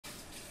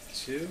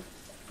2.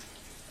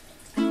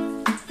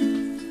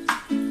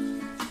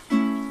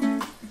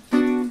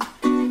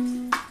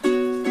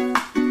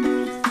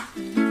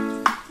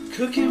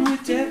 Cooking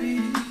with Debbie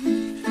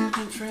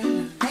and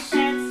friends. Hi,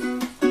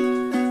 friends.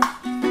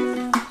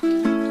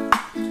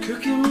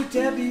 Cooking with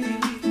Debbie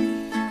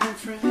and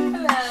friends.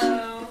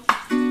 Hello.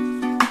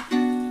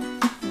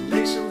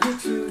 Make some good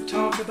food,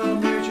 talk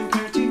about marriage and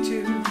parenting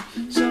too.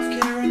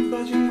 Self-care and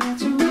budgeting and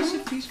some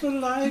recipes for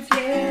life,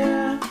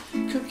 yeah.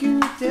 Cooking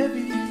with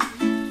Debbie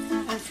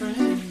and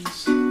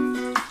friends.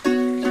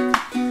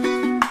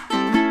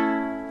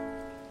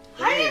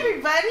 Hi,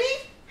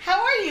 everybody.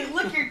 How are you?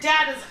 Look, your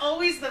dad is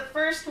always the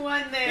first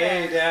one there.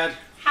 Hey, Dad.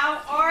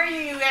 How are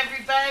you,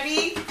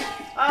 everybody?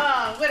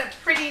 Oh, what a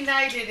pretty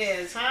night it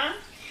is, huh?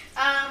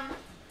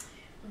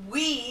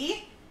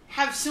 We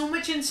have so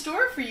much in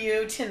store for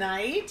you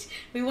tonight.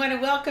 We want to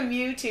welcome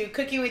you to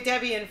Cooking with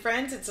Debbie and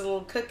Friends. It's a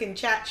little cook and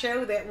chat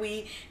show that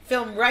we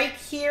film right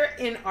here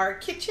in our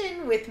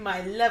kitchen with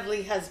my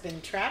lovely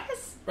husband,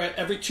 Travis. Right,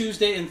 every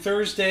Tuesday and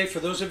Thursday, for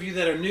those of you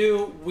that are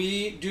new,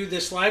 we do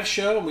this live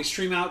show and we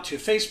stream out to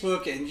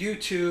Facebook and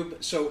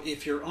YouTube. So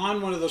if you're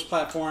on one of those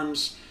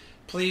platforms,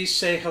 please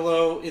say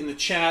hello in the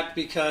chat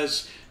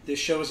because this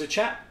show is a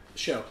chat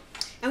show.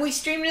 And we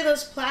stream to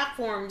those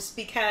platforms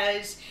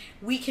because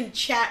we can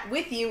chat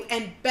with you,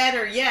 and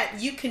better yet,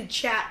 you can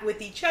chat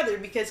with each other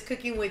because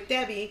Cooking with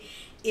Debbie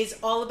is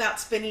all about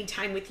spending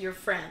time with your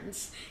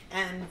friends.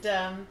 And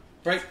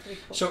right.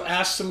 Cool. So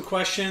ask some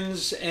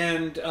questions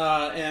and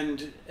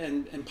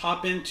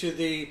pop into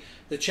the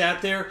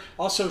chat there.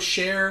 Also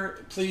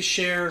share, please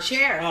share.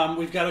 Share.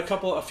 We've got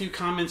a few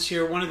comments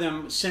here. One of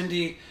them,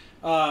 Cindy.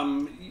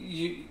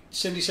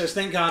 Cindy says,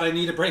 "Thank God I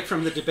need a break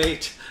from the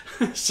debate."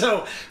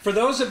 So for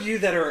those of you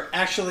that are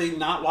actually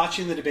not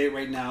watching the debate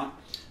right now,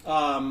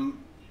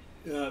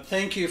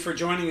 thank you for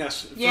joining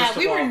us. Yeah,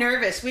 we were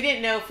nervous. We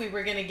didn't know if we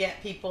were going to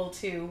get people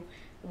to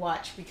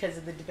watch because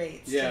of the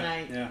debates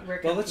tonight. Yeah.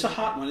 Well, it's a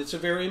hot one. It's a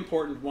very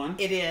important one.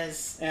 It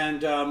is.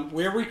 And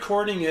we're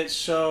recording it,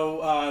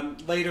 so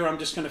later I'm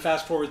just going to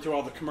fast forward through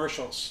all the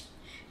commercials.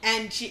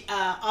 And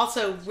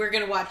also, we're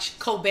going to watch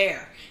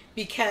Colbert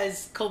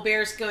because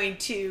Colbert's going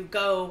to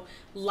go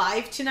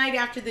live tonight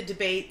after the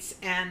debates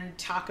and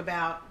talk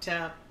about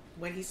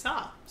what he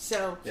saw.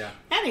 So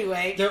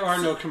anyway, there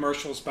are no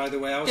commercials, by the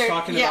way. I was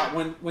talking about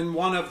when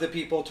one of the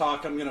people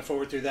talk. I'm going to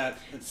forward through that.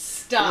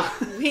 Stop.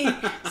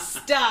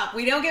 Stop.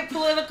 We don't get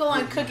political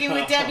on Cooking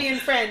with Debbie and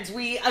Friends.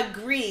 We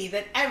agree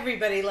that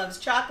everybody loves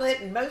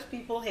chocolate and most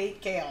people hate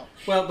kale.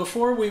 Well,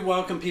 before we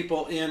welcome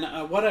people in,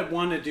 what I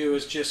want to do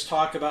is just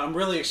talk about. I'm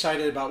really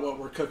excited about what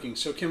we're cooking.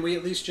 So can we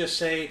at least just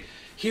say,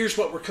 here's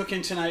what we're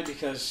cooking tonight?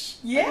 Because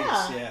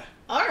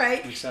all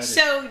right. I'm excited.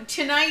 So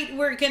tonight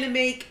we're going to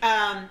make.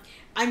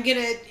 I'm going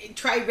to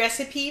try a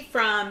recipe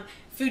from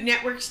Food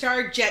Network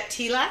star Jet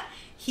Tila.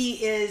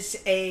 He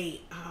is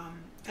a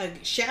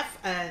chef,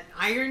 an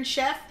iron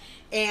chef,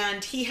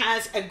 and he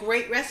has a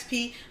great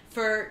recipe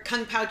for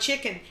Kung Pao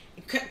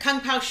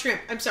Kung Pao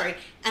Shrimp. I'm sorry.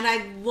 And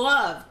I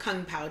love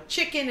Kung Pao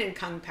chicken and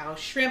Kung Pao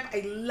shrimp.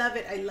 I love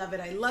it. I love it.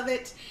 I love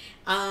it.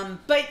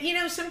 But, you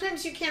know,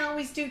 sometimes you can't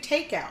always do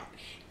takeout.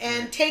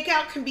 And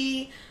takeout can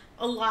be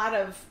a lot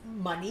of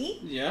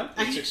money. Yeah,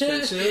 it's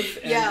expensive.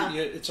 And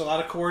it's a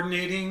lot of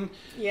coordinating.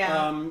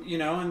 Yeah. You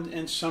know,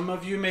 and some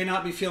of you may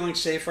not be feeling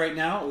safe right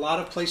now. A lot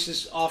of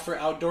places offer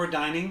outdoor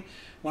dining.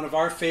 One of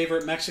our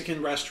favorite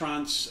Mexican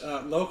restaurants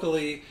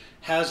locally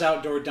has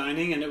outdoor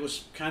dining, and it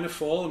was kind of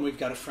full. And we've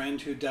got a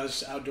friend who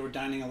does outdoor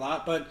dining a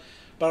lot. But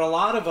a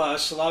lot of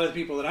us, a lot of the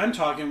people that I'm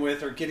talking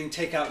with, are getting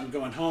takeout and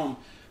going home.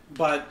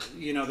 But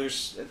you know,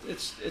 it's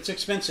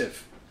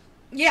expensive.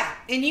 Yeah,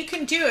 and you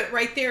can do it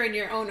right there in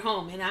your own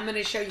home, and I'm going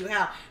to show you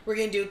how. We're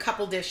going to do a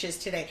couple dishes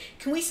today.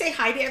 Can we say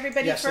hi to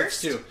everybody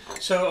first? Yes, let's do.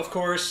 So, of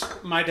course,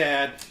 my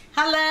dad.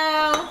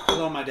 Hello.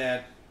 Hello, my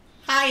dad.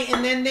 Hi,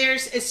 and then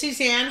there's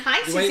Suzanne.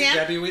 Hi, Suzanne. Wait,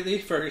 Debbie Wheatley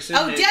Ferguson.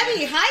 Oh,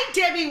 Debbie. Hi,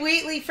 Debbie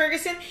Wheatley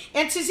Ferguson.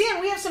 And Suzanne,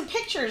 we have some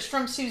pictures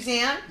from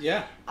Suzanne.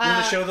 Yeah. You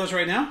want to show those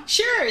right now?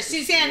 Sure.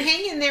 Suzanne,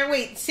 hang in there.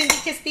 Wait, Cindy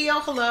Castillo,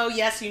 hello.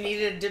 Yes, you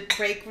needed a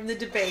break from the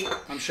debate.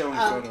 I'm showing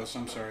photos.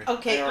 I'm sorry.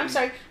 Okay, I'm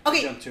sorry.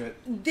 Okay. Jump to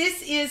it.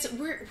 This is,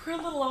 we're a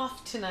little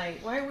off tonight.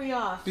 Why are we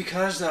off?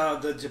 Because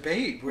the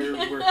debate,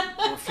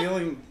 we're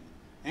feeling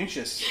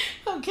anxious.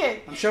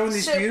 Okay. I'm showing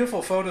these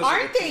beautiful photos.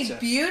 Aren't of the they pizza.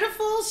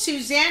 beautiful?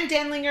 Suzanne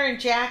Denlinger and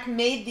Jack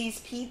made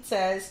these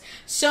pizzas.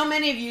 So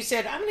many of you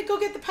said, I'm going to go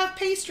get the puff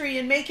pastry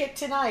and make it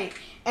tonight.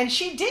 And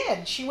she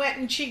did. She went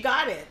and she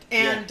got it.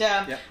 And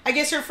I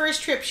guess her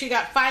first trip she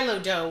got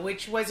phyllo dough,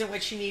 which wasn't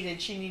what she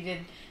needed. She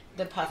needed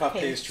the puff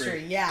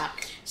pastry. Yeah.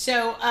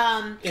 So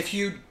if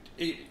you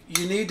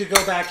need to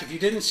go back. If you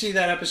didn't see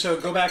that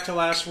episode, go back to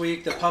last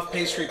week. The puff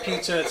pastry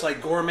pizza. It's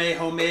like gourmet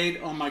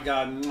homemade. Oh my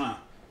God. Mwah.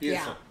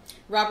 Beautiful. Yeah.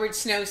 Robert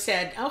Snow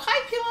said, "Oh,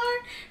 hi,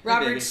 Pilar."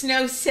 Robert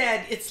Snow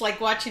said, "It's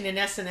like watching an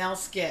SNL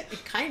skit."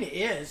 It kind of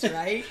is,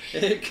 right?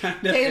 It kind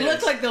of is. They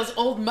look like those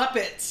old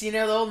Muppets, you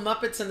know, the old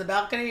Muppets in the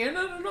balcony. And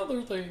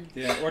another thing.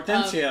 Yeah,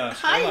 Hortensia.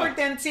 Hi,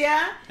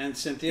 Hortensia. And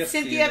Cynthia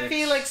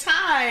Felix.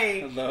 Hi.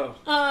 Hello.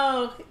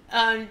 Oh,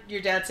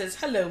 your dad says,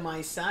 "Hello,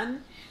 my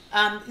son."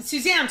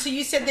 Suzanne, so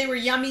you said they were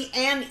yummy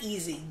and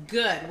easy.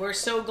 Good. We're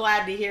so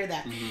glad to hear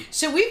that.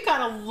 So we've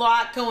got a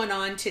lot going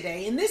on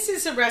today, and this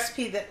is a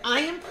recipe that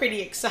I am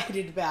pretty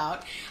excited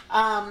about.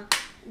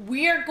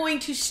 We are going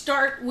to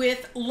start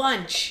with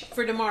lunch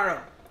for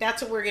tomorrow.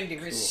 That's what we're going to do.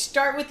 We're going to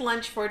start with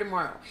lunch for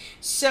tomorrow.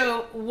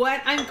 So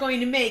what I'm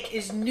going to make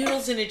is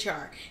noodles in a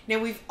jar. Now,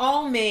 we've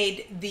all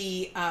made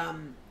the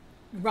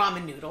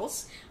ramen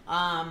noodles.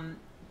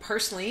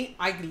 Personally,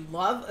 I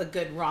love a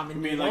good ramen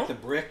noodle. You mean like the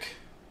brick?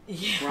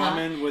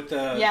 Ramen with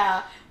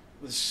the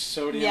the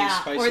sodium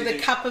spicy or the thing?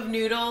 cup of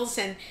noodles,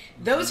 and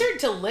those are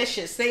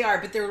delicious. They are,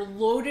 but they're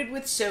loaded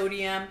with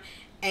sodium,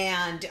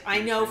 and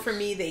I know for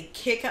me they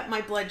kick up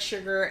my blood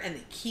sugar and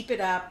they keep it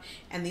up,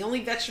 and the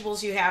only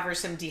vegetables you have are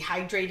some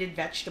dehydrated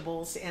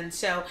vegetables. And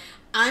so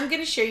I'm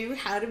going to show you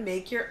how to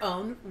make your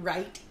own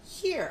right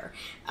here,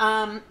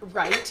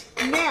 right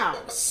now.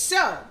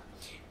 So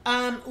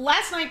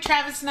last night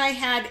Travis and I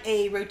had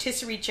a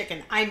rotisserie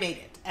chicken. I made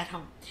it at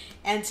home.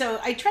 And so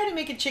I try to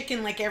make a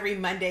chicken like every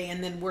Monday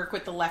and then work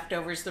with the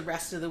leftovers the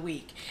rest of the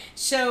week.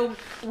 So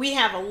we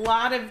have a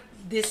lot of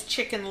this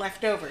chicken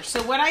left over.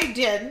 So what I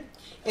did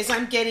is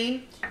I'm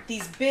getting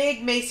these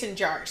big mason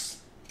jars.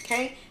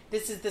 Okay?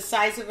 This is the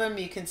size of them.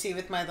 You can see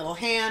with my little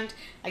hand.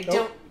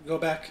 Go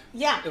back.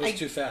 Yeah. It was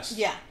too fast.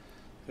 Yeah.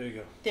 There you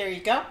go. There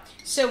you go.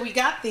 So we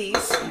got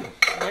these.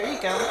 There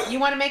you go. You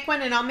want to make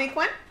one and I'll make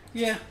one?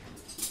 Yeah.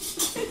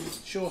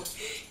 Sure.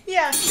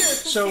 Yeah, sure.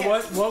 So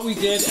what we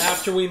did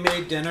after we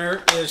made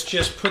dinner is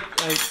just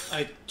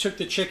I took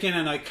the chicken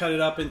and I cut it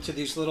up into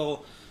these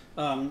little,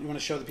 you want to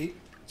show the people?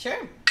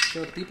 Sure.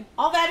 Show the people?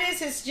 All that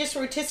is just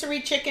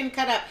rotisserie chicken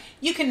cut up.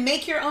 You can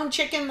make your own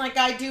chicken like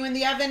I do in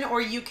the oven,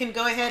 or you can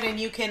go ahead and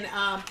you can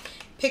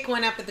pick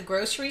one up at the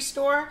grocery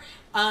store.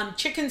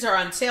 Chickens are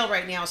on sale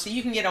right now, so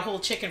you can get a whole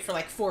chicken for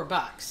like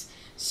 $4.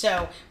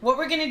 So what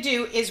we're going to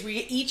do is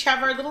we each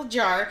have our little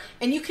jar,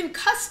 and you can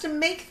custom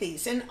make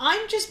these. And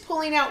I'm just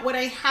pulling out what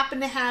I happen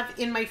to have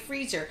in my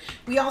freezer.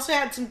 We also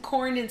had some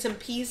corn and some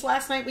peas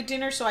last night with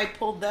dinner, so I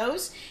pulled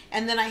those.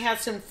 And then I had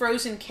some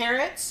frozen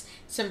carrots,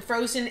 some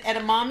frozen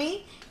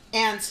edamame,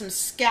 and some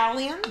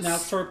scallions. Now,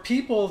 for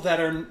people that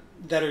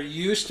are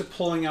used to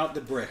pulling out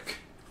the brick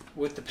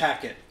with the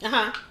packet,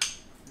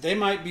 they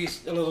might be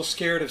a little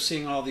scared of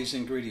seeing all these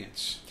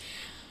ingredients.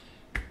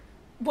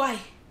 Why?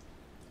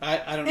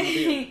 I don't know.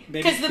 Maybe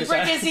because the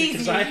brick is easy.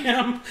 Because I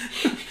am.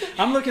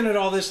 I'm looking at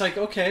all this like,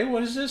 okay,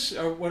 what is this?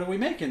 Or what are we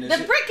making? The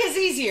brick is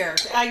easier.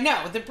 I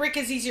know, the brick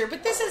is easier,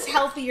 but this is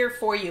healthier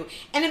for you.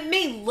 And it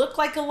may look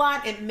like a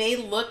lot. It may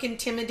look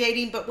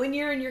intimidating, but when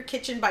you're in your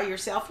kitchen by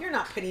yourself, you're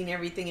not putting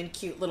everything in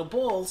cute little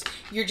bowls.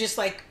 You're just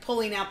like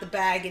pulling out the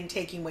bag and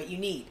taking what you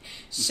need.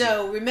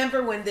 So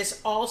remember when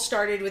this all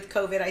started with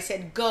COVID, I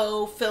said,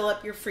 go fill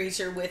up your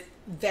freezer with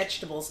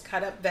vegetables,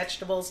 cut up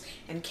vegetables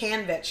and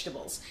canned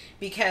vegetables,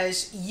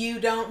 because you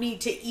don't need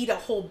to eat a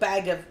whole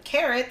bag of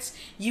carrots.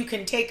 You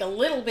can take a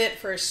little bit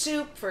for a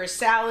soup, for a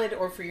salad,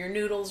 or for your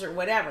noodles or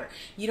whatever.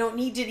 You don't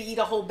need to eat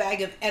a whole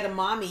bag of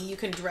edamame. You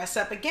can dress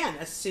up again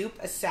a soup,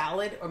 a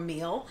salad, or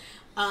meal.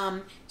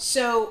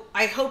 So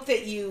I hope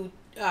that you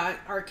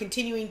are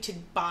continuing to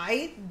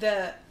buy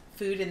the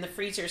food in the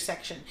freezer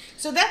section.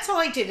 So that's all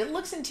I did. It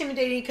looks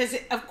intimidating because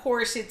of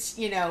course it's,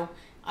 you know,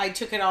 I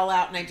took it all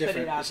out and I put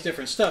it out. It's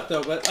different stuff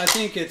though, but I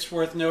think it's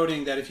worth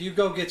noting that if you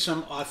go get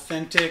some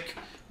authentic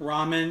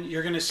ramen,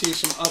 you're going to see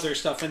some other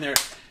stuff in there.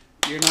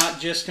 You're not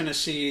just going to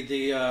see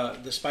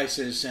the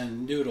spices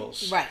and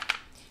noodles. Right.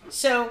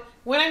 So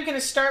what I'm going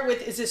to start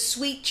with is a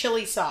sweet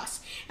chili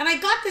sauce. And I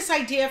got this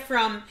idea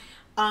from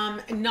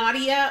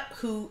Nadia,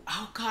 who,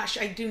 oh gosh,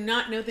 I do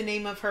not know the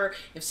name of her.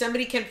 If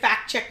somebody can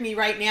fact check me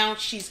right now,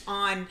 she's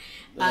on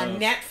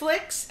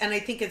Netflix, and I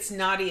think it's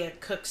Nadia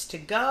Cooks to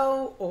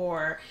Go,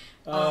 or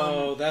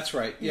oh, that's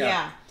right.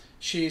 Yeah.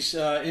 She's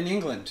in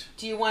England.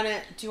 Do you want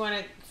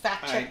to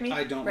fact check me?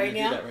 I don't right want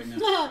to do that right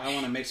now. I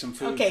want to make some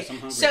food because I'm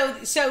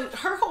hungry. So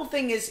her whole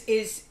thing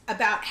is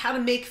about how to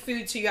make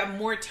food so you have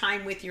more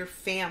time with your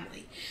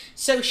family.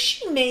 So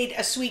she made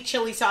a sweet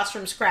chili sauce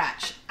from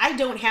scratch. I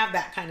don't have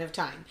that kind of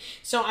time.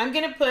 So I'm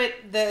going to put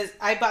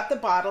I bought the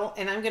bottle,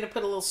 and I'm going to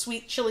put a little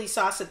sweet chili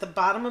sauce at the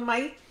bottom of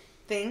my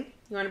thing.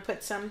 You want to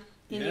put some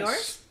in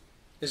yours?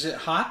 Is it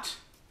hot?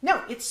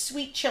 No, it's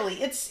sweet chili.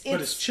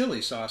 But it's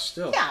chili sauce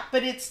still. Yeah,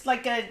 but it's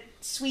like a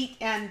sweet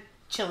and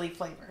chili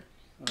flavor.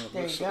 Oh,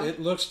 it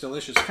looks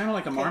delicious. Kind of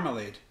like a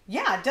marmalade.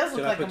 Yeah, it does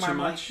look like a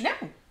marmalade. Too much?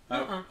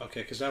 No.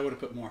 Okay, because I would have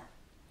put more.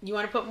 You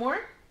want to put more?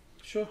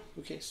 Sure.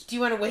 Who cares? Do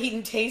you want to wait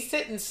and taste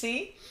it and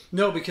see?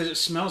 No, because it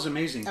smells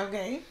amazing.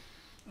 Okay.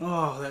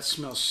 Oh, that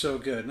smells so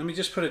good. Let me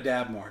just put a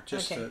dab more.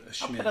 Just a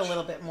smidge. I'll put a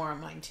little bit more on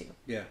mine too.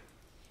 Yeah.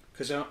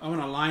 Because I want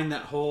to line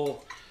that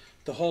whole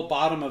the whole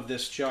bottom of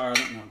this jar. I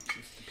don't know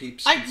if the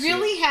peeps I can see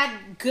really it.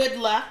 had good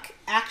luck,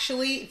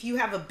 actually. If you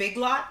have a Big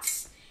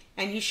Lots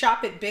and you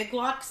shop at Big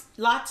Lots,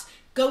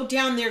 go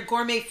down their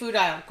gourmet food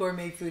aisle.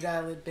 Gourmet food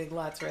aisle at Big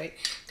Lots, right?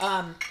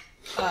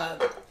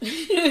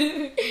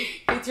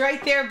 It's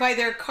right there by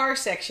their car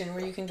section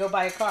where you can go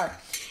buy a car.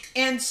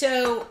 And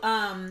so,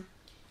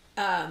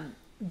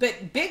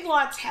 but Big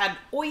Lots had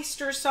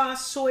oyster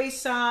sauce, soy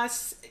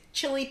sauce,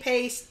 chili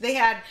paste. They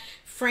had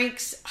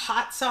Frank's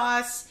hot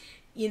sauce,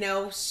 you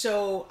know,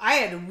 so I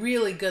had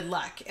really good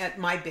luck at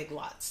my Big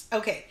Lots.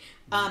 Okay.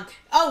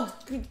 Oh,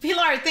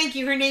 Pilar, thank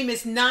you. Her name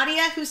is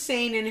Nadia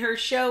Hussein, and her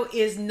show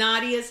is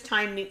Nadia's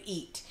Time to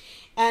Eat.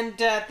 And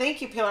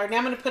thank you, Pilar. Now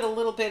I'm going to put a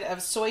little bit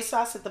of soy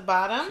sauce at the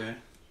bottom. Okay. A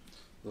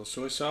little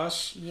soy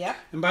sauce. Yep.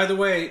 And by the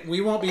way,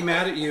 we won't be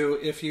mad at you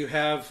if you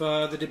have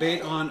the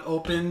debate on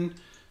open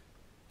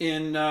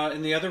in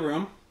the other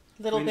room.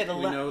 A little bit of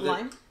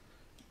lime.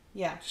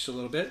 Yeah. Just a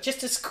little bit.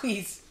 Just a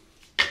squeeze.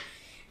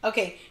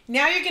 Okay.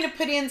 Now you're going to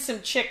put in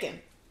some chicken.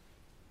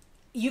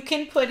 You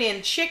can put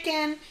in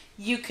chicken.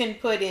 You can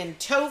put in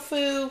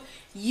tofu.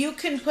 You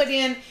can put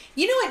in...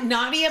 You know what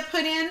Nadia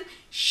put in?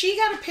 She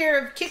got a pair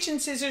of kitchen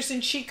scissors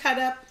and she cut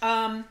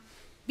up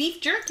beef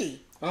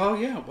jerky. Oh,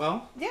 yeah.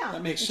 Well, yeah,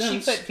 that makes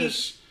sense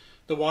because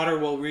the water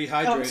will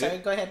rehydrate Oh, sorry.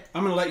 it. Go ahead.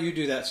 I'm going to let you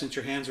do that since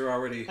your hands are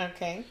already...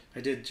 Okay.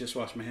 I did just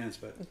wash my hands,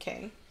 but...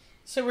 Okay.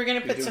 So we're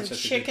going to put some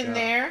chicken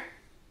there.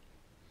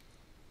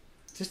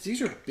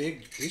 These are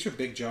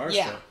big jars,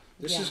 Yeah. though.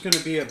 This is going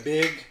to be a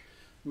big...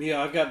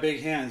 I've got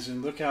big hands,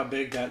 and look how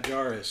big that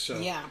jar is. So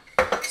yeah.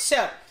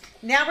 So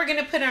now we're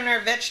going to put on our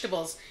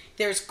vegetables.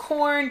 There's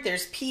corn,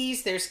 there's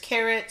peas, there's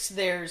carrots,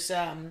 there's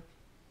edamame.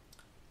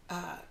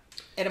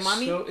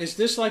 So is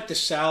this like the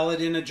salad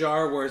in a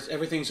jar where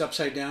everything's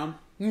upside down?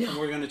 No. And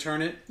we're going to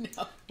turn it?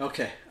 No.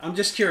 Okay. I'm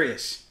just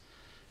curious.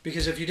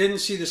 Because if you didn't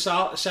see the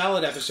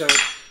salad episode,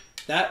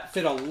 that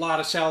fit a lot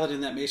of salad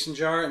in that mason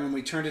jar, and when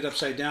we turned it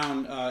upside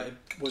down, it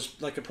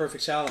was like a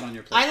perfect salad on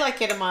your plate. I like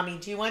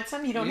edamame. Do you want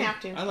some? You don't have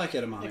to. I like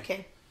edamame.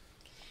 Okay.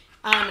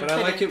 But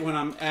I like it when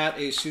I'm at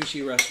a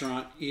sushi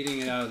restaurant eating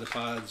it out of the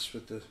pods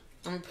with the...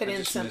 I'm going to put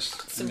in some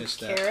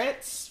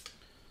carrots.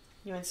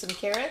 You want some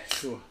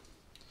carrots? Cool.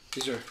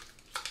 These are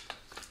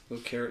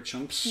little carrot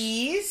chunks.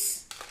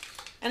 Peas.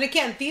 And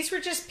again, these were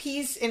just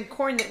peas and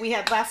corn that we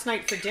had last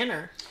night for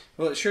dinner.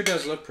 Well, it sure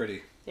does look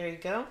pretty. There you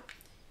go.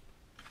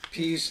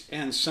 Peas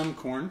and some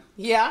corn.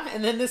 Yeah,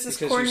 and then this is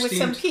corn with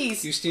some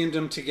peas. You steamed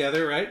them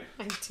together, right?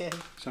 I did. So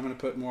I'm going to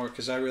put more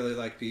because I really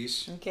like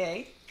peas.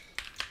 Okay.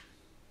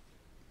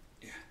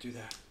 Yeah, do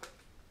that.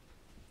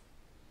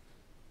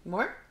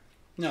 More?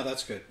 No,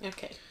 that's good.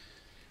 Okay.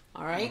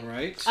 All right. All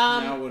right.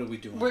 Now what are we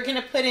doing? We're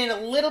going to put in a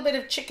little bit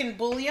of chicken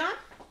bouillon.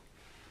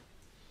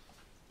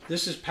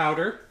 This is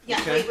powder.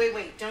 Yeah, okay?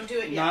 wait. Don't do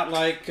it yet. Not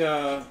like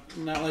the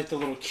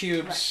little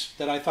cubes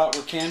that I thought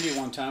were candy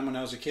one time when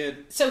I was a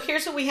kid. So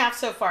here's what we have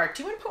so far.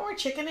 Do you want to put more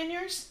chicken in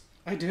yours?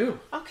 I do.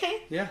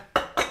 Okay. Yeah.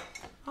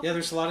 Yeah,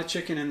 there's a lot of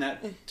chicken in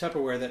that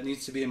Tupperware that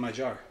needs to be in my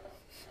jar.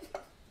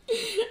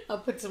 I'll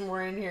put some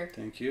more in here.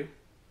 Thank you.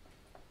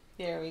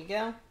 There we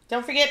go.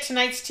 Don't forget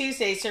tonight's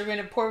Tuesday, so we're going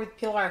to pour with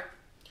Pilar.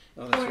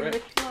 Oh, that's right.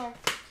 With Pilar.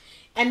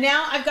 And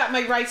now I've got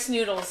my rice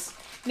noodles.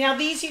 Now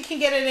these you can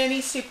get at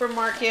any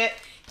supermarket.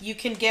 You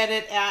can get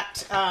it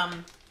at,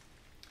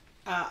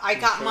 I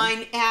got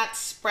mine at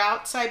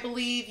Sprouts, I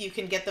believe. You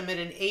can get them at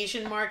an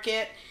Asian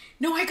market.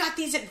 No, I got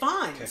these at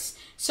Vons. Okay.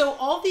 So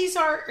all these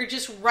are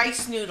just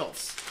rice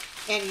noodles.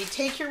 And you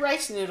take your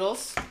rice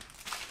noodles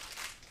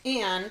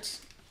and,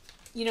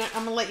 you know,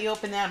 I'm going to let you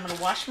open that. I'm going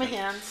to wash my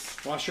hands.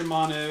 Wash your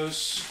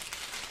manos.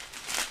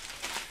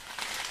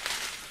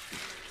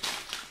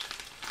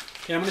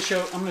 Okay, I'm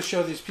going to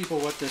show these people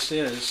what this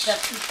is.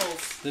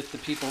 The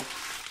people.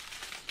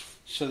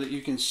 So that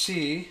you can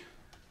see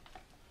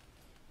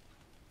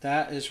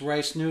that is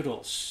rice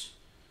noodles.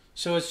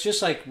 So it's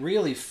just like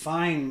really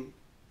fine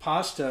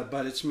pasta,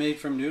 but it's made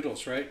from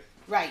noodles, right?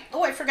 Right.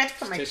 Oh, I forgot to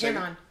put my pin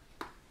on.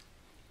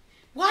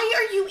 Why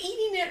are you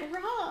eating it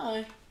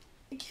raw?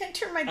 I can't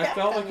turn my back on. I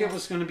felt like it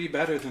was going to be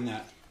better than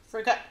that.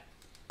 Forgot.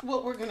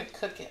 Well, we're going to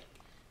cook it.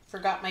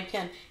 Forgot my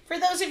pin. For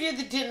those of you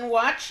that didn't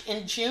watch,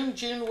 in June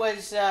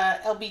was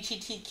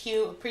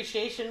LGBTQ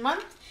Appreciation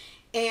Month.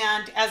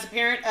 And as a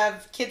parent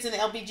of kids in the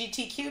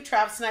LGBTQ,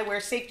 Travis and I wear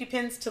safety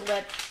pins to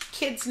let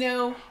kids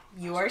know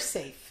you are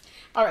safe.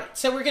 All right,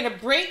 so we're going to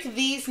break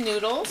these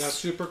noodles. That's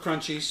super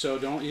crunchy, so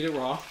don't eat it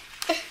raw.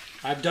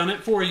 I've done it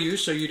for you,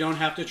 so you don't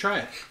have to try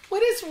it.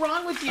 What is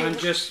wrong with you? I'm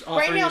just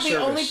offering right now, a service.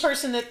 the only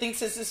person that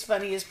thinks this is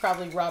funny is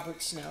probably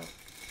Robert Snow.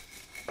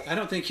 I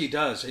don't think he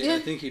does. I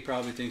think he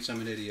probably thinks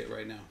I'm an idiot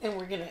right now. And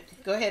we're going to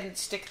go ahead and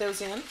stick those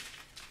in.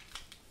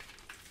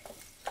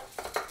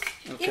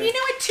 Okay. And you know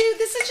what, too?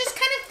 This is just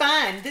kind of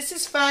fun. This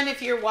is fun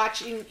if you're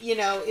watching, you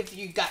know, if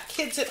you've got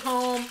kids at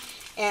home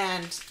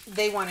and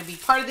they want to be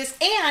part of this.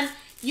 And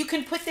you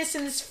can put this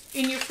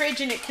in your fridge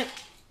and it can...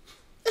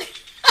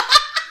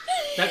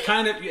 That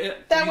kind of...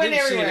 That went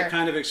everywhere. It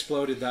kind of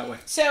exploded that way.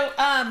 So,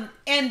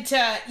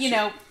 you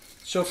know...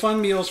 So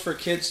fun meals for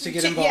kids to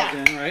get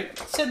involved in, right?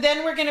 So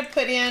then we're going to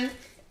put in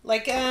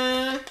like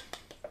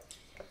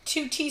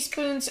 2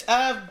 teaspoons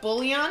of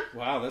bouillon.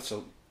 Wow, that's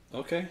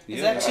okay. Yeah,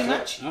 is that too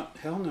much? Oh,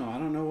 hell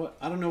no!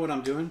 I don't know what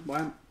I'm doing.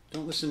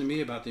 Don't listen to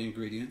me about the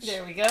ingredients.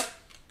 There we go.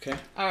 Okay.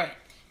 All right.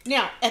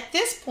 Now at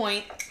this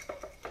point,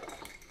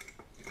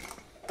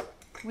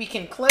 we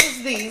can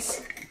close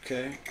these.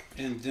 Okay,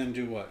 and then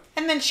do what?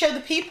 And then show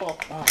the people.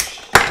 Oh,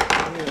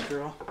 yeah,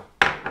 girl.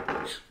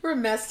 We're a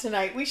mess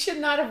tonight. We should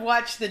not have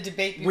watched the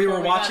debate before we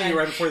were watching it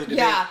right before the debate.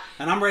 Yeah.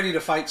 And I'm ready to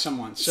fight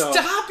someone. So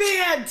stop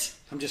it!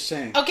 I'm just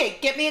saying. Okay,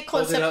 get me a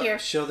close-up here.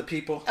 Show the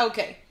people.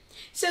 Okay.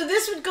 So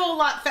this would go a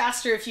lot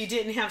faster if you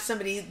didn't have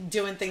somebody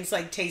doing things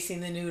like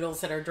tasting the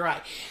noodles that are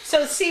dry.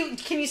 So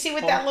can you see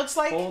what that looks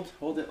like?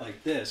 Hold it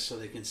like this so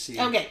they can see.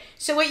 Okay.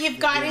 So what you've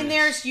got in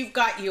there is you've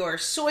got your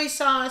soy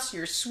sauce,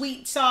 your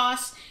sweet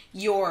sauce,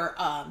 your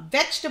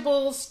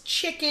vegetables,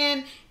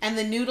 chicken, and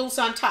the noodles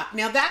on top.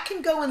 Now that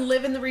can go and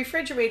live in the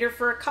refrigerator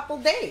for a couple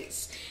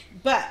days,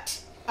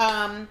 but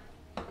and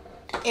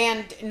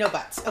no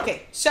buts.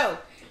 Okay, so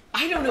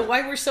I don't know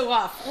why we're so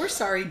off. We're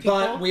sorry, people.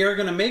 But we are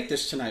going to make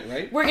this tonight,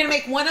 right? We're going to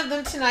make one of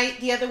them tonight.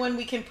 The other one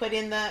we can put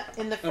in the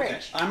fridge.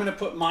 Okay, I'm going to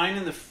put mine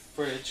in the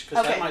fridge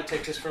because that might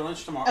take us for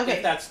lunch tomorrow. Okay,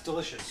 if that's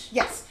delicious.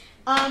 Yes.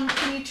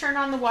 Can you turn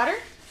on the water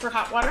for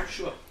hot water?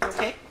 Sure.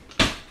 Okay.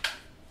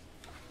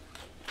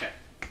 Okay.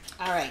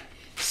 All right.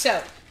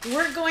 So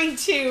we're going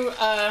to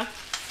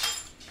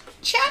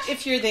chat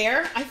if you're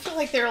there. I feel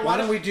like there are a lot. Why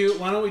don't we do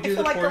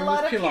the pouring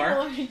with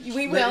Pilar?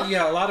 We will.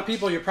 Yeah, a lot of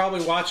people. You're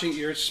probably watching.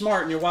 You're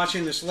smart, and you're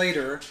watching this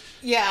later.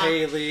 Yeah.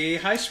 Haley,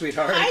 hi,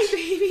 sweetheart. Hi,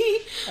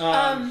 baby.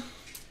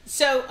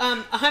 So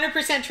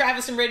 100%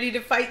 Travis, I'm ready to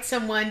fight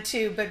someone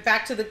too, but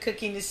back to the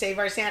cooking to save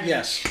our sanity.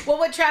 Yes. Well,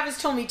 what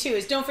Travis told me too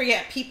is don't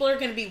forget, people are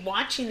going to be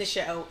watching the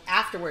show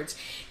afterwards.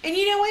 And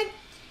you know what?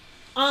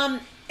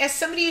 As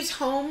somebody who's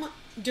home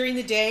during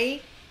the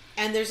day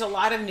and there's a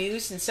lot of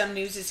news and some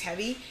news is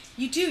heavy,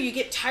 you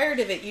get tired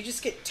of it. You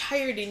just get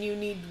tired and you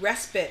need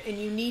respite and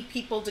you need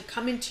people to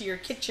come into your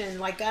kitchen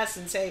like us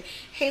and say,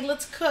 hey,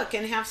 let's cook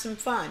and have some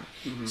fun.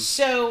 Mm-hmm.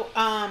 So,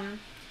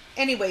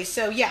 anyway,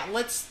 so yeah,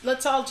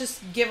 let's all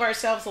just give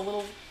ourselves a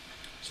little.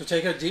 So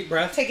take a deep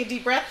breath. Take a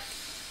deep breath.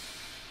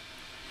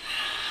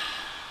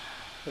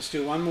 Let's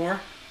do one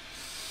more.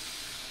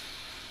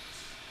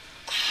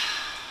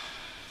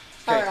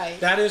 Okay. All right.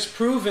 That is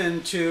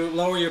proven to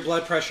lower your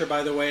blood pressure,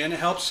 by the way, and it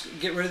helps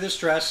get rid of the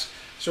stress.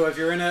 So if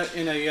you're in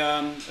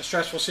a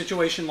stressful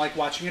situation like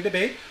watching a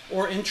debate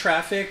or in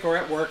traffic or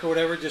at work or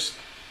whatever, just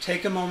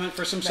take a moment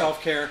for some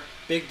self-care,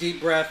 big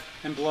deep breath,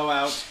 and blow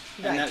out.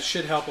 And that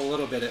should help a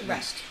little bit at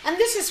least. And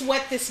this is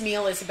what this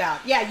meal is about.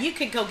 Yeah, you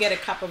could go get a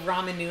cup of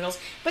ramen noodles,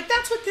 but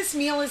that's what this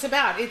meal is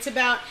about. It's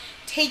about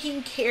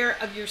taking care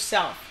of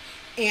yourself.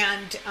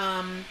 And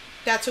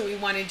that's what we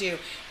want to do.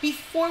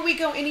 Before we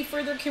go any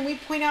further, can we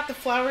point out the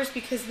flowers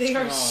because they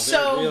are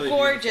so really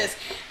gorgeous.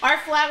 Beautiful. Our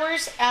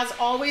flowers, as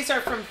always,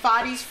 are from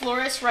Fadi's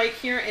Florist right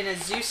here in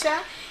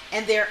Azusa.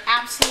 And they're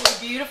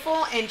absolutely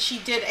beautiful, and she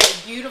did a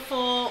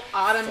beautiful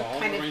autumn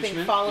kind of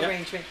thing, fall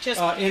arrangement.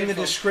 Just in the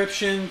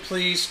description,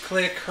 please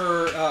click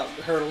her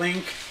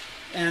link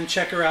and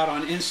check her out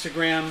on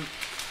Instagram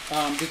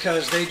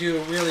because they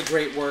do really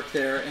great work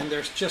there, and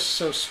they're just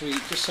so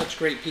sweet, just such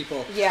great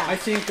people. Yeah. I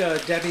think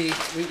Debbie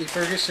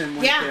Wheatley-Ferguson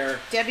went there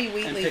Debbie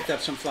Wheatley. and picked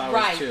up some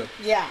flowers too.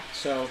 Yeah.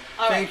 So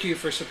thank you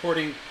for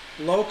supporting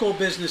local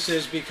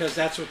businesses because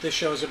that's what this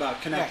show is about,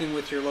 connecting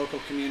with your local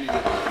community.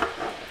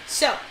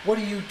 So, what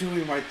are you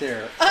doing right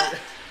there?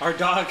 Our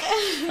dog,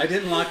 I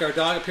didn't lock our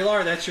dog.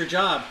 Pilar, that's your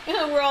job.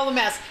 We're all a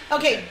mess.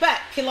 Okay,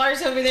 but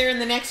Pilar's over there in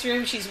the next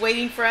room. She's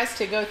waiting for us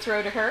to go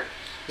throw to her.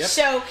 Yep.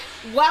 So,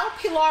 while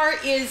Pilar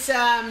is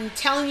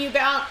telling you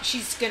about,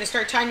 she's going to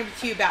start talking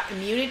to you about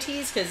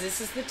Immuni-Teas because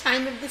this is the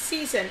time of the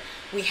season.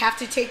 We have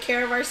to take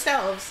care of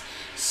ourselves.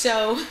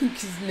 So,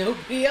 because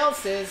nobody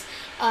else is.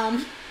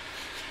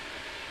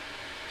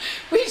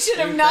 We should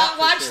have not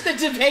watched the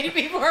debate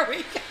before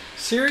we...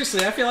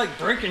 Seriously, I feel like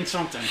breaking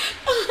something.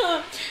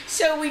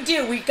 So we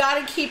do. We've got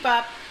to keep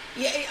up.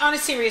 Yeah, on a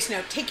serious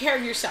note, take care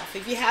of yourself.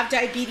 If you have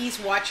diabetes,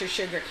 watch your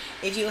sugar.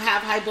 If you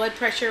have high blood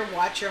pressure,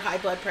 watch your high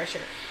blood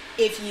pressure.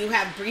 If you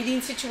have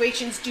breathing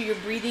situations, do your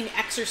breathing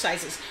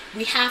exercises.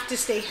 We have to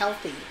stay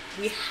healthy.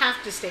 We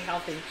have to stay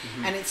healthy.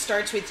 Mm-hmm. And it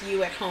starts with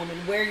you at home.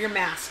 And wear your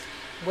mask.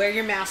 Wear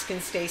your mask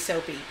and stay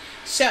soapy.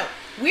 So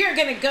we are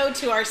going to go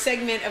to our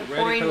segment of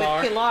Pouring with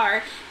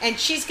Pilar, and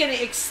she's going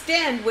to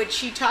extend what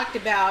she talked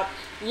about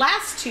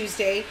last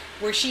Tuesday,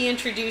 where she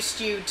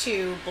introduced you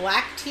to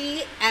black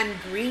tea and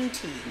green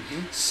tea.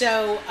 Mm-hmm.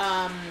 So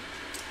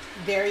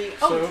there you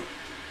go. So,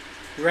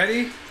 you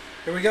ready?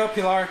 Here we go,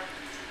 Pilar.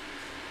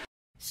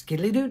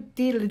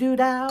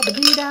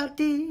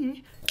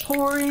 Skiddly-doo-dee-doo-dow-ba-dee-dow-dee.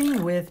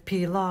 Pouring with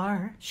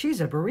Pilar. She's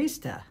a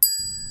barista.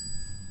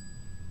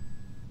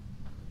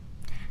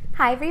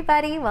 Hi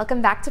everybody,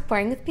 welcome back to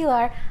Pouring with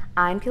Pilar.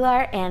 I'm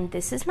Pilar and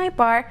this is my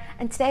bar,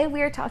 and today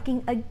we are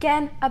talking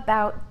again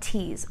about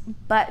teas,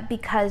 but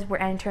because we're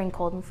entering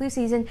cold and flu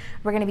season,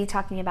 we're going to be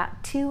talking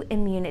about 2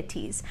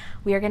 Immuni-Teas.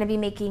 We are going to be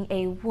making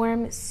a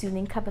warm,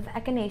 soothing cup of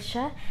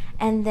Echinacea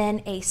and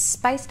then a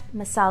spiced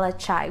masala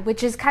chai,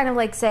 which is kind of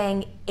like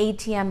saying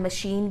ATM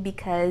machine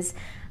because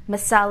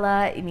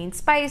masala, it means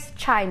spice,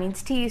 chai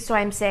means tea, so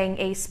I'm saying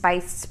a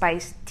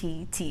spiced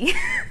tea.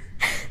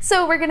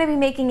 So we're going to be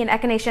making an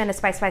Echinacea and a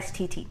spiced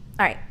tea.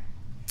 All right,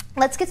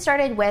 let's get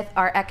started with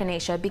our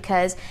Echinacea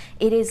because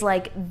it is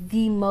like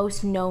the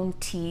most known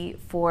tea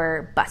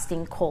for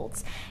busting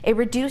colds. It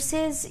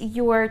reduces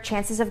your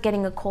chances of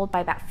getting a cold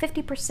by about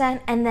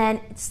 50%, and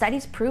then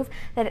studies prove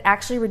that it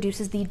actually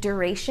reduces the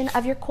duration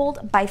of your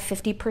cold by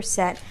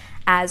 50%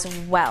 as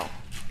well.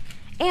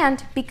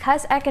 And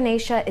because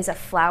Echinacea is a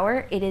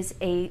flower, it is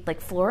a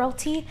floral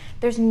tea,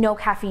 there's no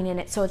caffeine in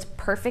it, so it's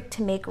perfect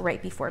to make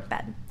right before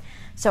bed.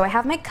 So I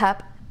have my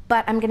cup,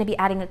 but I'm gonna be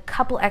adding a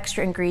couple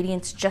extra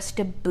ingredients just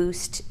to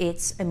boost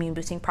its immune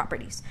boosting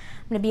properties.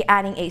 I'm gonna be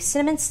adding a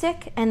cinnamon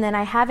stick, and then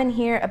I have in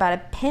here about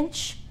a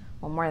pinch,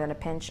 well, more than a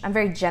pinch, I'm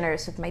very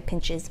generous with my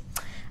pinches,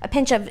 a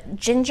pinch of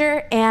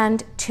ginger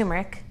and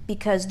turmeric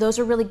because those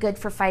are really good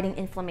for fighting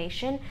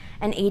inflammation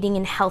and aiding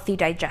in healthy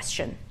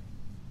digestion.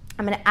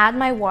 I'm gonna add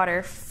my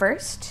water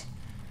first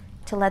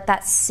to let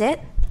that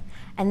sit,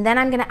 and then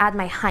I'm gonna add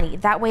my honey.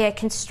 That way I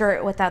can stir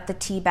it without the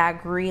tea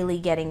bag really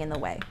getting in the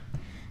way.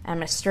 I'm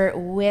gonna stir it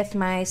with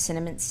my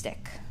cinnamon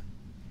stick.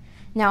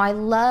 Now I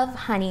love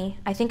honey.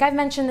 I think I've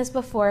mentioned this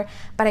before,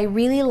 but I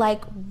really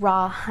like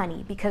raw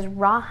honey because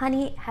raw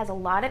honey has a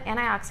lot of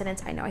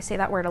antioxidants. I know I say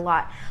that word a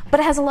lot, but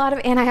it has a lot of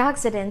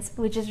antioxidants,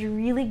 which is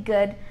really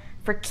good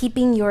for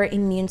keeping your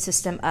immune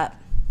system up.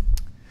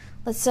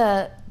 Let's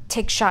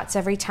take shots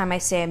every time I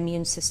say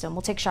immune system.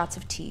 We'll take shots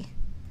of tea.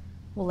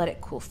 We'll let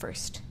it cool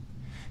first.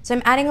 So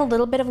I'm adding a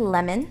little bit of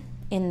lemon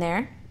in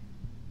there.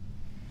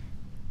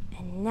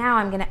 And now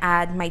I'm gonna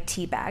add my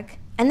tea bag.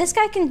 And this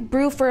guy can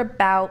brew for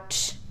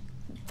about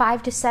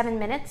 5 to 7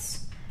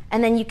 minutes,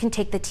 and then you can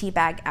take the tea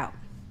bag out.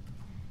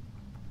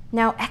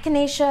 Now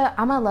Echinacea,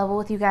 I'm on a level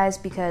with you guys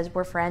because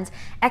we're friends.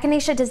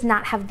 Echinacea does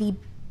not have the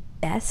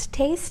best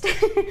taste.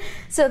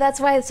 So that's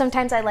why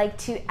sometimes I like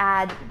to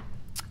add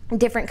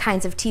different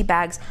kinds of tea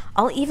bags.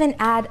 I'll even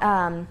add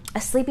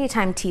a sleepy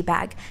time tea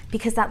bag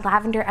because that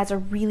lavender adds a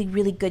really,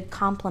 really good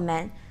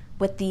complement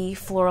with the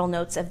floral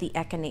notes of the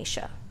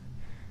Echinacea.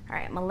 All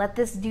right, I'm gonna let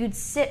this dude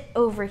sit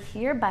over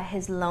here by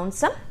his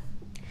lonesome.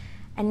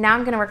 And now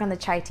I'm gonna work on the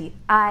chai tea.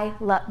 I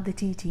love the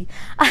tea.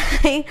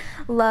 I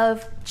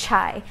love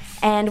chai.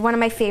 And one of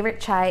my favorite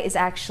chai is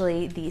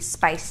actually the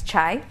spiced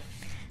chai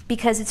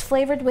because it's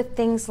flavored with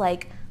things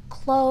like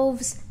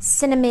cloves,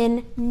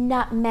 cinnamon,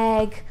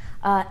 nutmeg,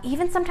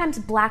 even sometimes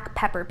black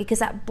pepper, because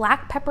that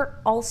black pepper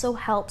also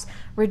helps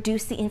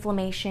reduce the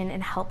inflammation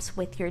and helps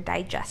with your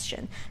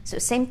digestion. So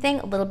same thing,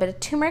 a little bit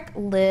of turmeric, a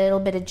little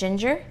bit of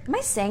ginger. Am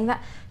I saying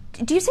that?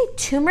 Do you say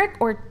turmeric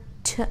or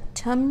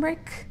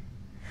turmeric?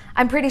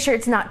 I'm pretty sure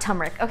it's not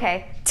turmeric.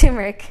 Okay,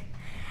 turmeric.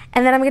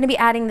 And then I'm gonna be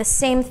adding the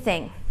same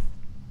thing.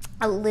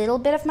 A little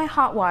bit of my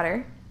hot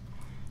water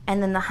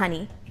and then the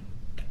honey.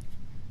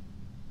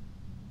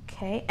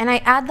 Okay, and I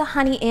add the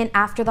honey in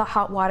after the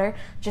hot water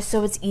just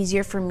so it's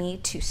easier for me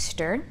to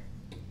stir.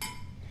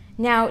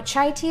 Now,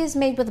 chai tea is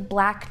made with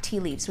black tea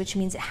leaves, which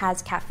means it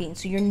has caffeine,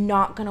 so you're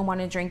not gonna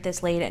wanna drink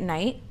this late at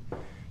night.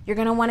 You're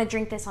gonna wanna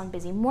drink this on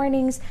busy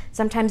mornings.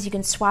 Sometimes you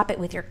can swap it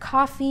with your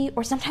coffee,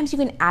 or sometimes you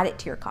can add it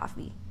to your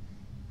coffee.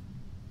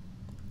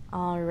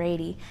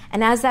 Alrighty,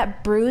 and as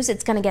that brews,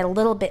 it's gonna get a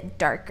little bit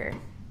darker.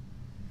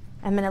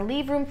 I'm gonna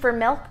leave room for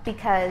milk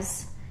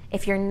because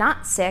if you're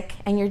not sick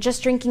and you're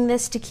just drinking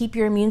this to keep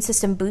your immune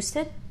system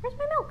boosted, where's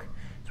my milk?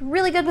 It's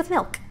really good with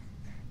milk.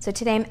 So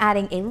today I'm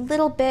adding a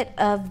little bit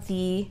of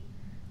the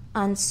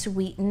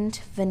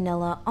unsweetened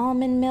vanilla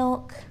almond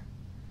milk.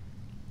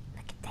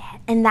 Look at that.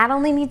 And that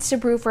only needs to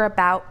brew for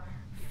about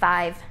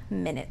 5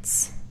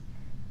 minutes.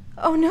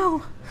 Oh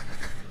no.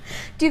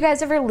 Do you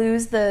guys ever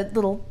lose the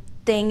little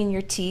thing in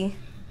your tea?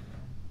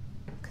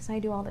 Because I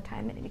do all the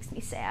time and it makes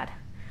me sad.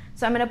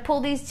 So I'm gonna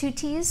pull these 2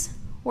 teas.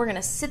 We're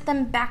gonna sit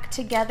them back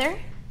together.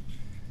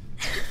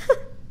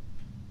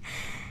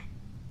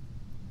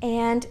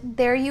 And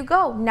there you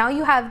go. Now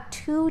you have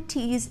 2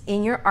 teas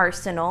in your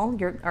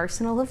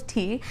arsenal of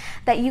tea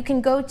that you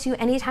can go to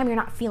anytime you're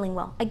not feeling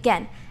well.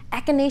 Again,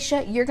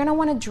 Echinacea, you're gonna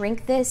wanna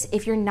drink this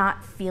if you're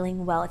not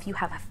feeling well. If you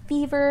have a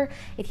fever,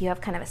 if you have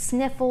kind of a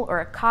sniffle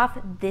or a cough,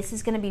 this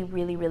is gonna be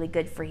really, really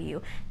good for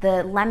you.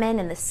 The lemon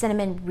and the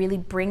cinnamon really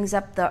brings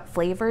up the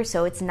flavor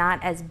so it's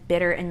not as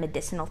bitter and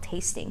medicinal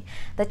tasting.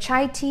 The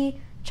chai tea,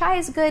 chai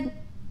is good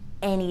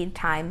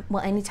anytime,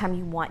 well, anytime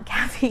you want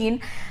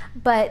caffeine,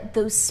 but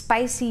those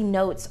spicy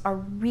notes are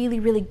really,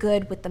 really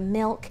good with the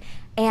milk,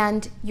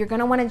 and you're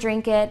gonna wanna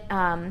drink it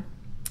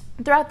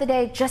throughout the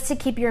day just to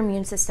keep your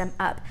immune system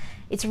up.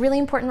 It's really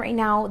important right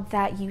now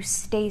that you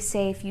stay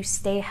safe, you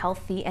stay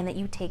healthy, and that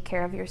you take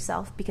care of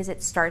yourself because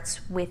it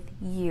starts with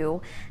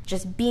you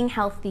just being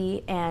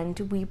healthy, and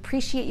we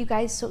appreciate you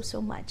guys so,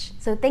 so much.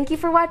 So thank you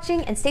for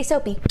watching and stay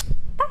soapy.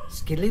 Bye.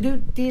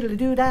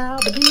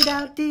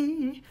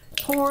 Skidly-doo-dee-doo-dow-ba-dee-dow-dee.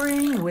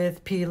 Pouring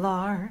with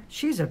Pilar.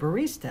 She's a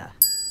barista.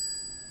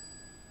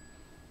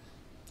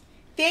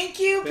 Thank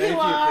you, Thank you,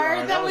 Pilar.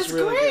 Pilar. That was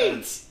really great.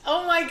 good.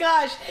 Oh my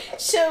gosh.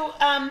 So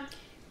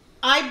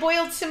I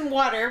boiled some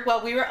water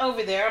while we were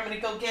over there. I'm going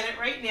to go get it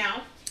right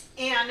now.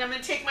 And I'm going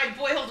to take my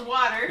boiled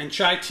water. And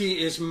chai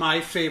tea is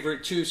my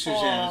favorite too,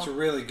 Suzanne. It's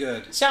really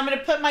good. So I'm going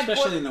to put my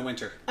especially in the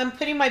winter. I'm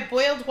putting my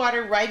boiled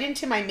water right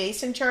into my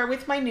mason jar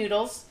with my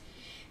noodles.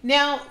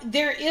 Now,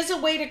 there is a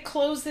way to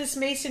close this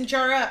mason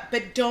jar up,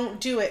 but don't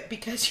do it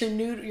because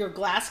your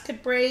glass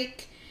could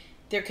break.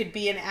 There could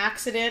be an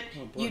accident.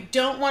 Oh, boy. You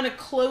don't want to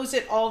close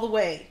it all the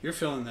way. You're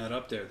filling that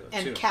up there, though,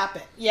 and too. Cap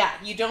it. Yeah,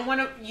 you don't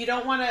want to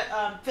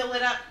fill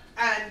it up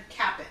and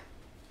cap it.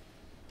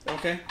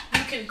 Okay.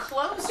 You can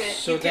close it.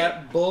 So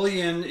that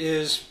bouillon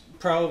is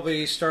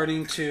probably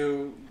starting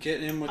to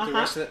get in with the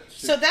rest of it.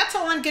 So that's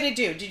all I'm going to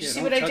do. Did you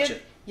see what I did?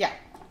 It. Yeah,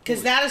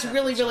 because that is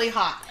really, really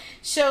hot.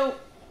 So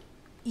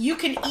you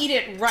can eat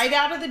it right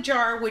out of the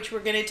jar, which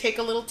we're going to take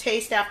a little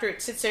taste after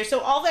it sits there.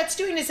 So all that's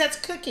doing is that's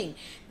cooking.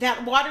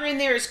 That water in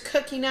there is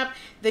cooking up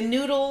the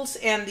noodles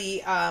and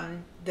the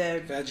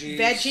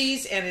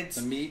veggies and it's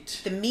the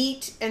meat. The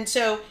meat. And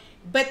so,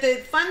 but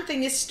the fun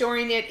thing is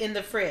storing it in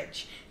the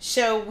fridge.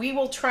 So we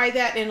will try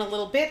that in a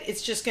little bit.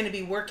 It's just going to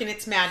be working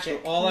its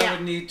magic. So all I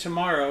would need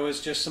tomorrow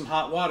is just some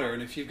hot water.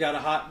 And if you've got a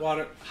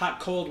hot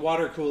cold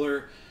water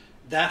cooler,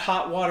 that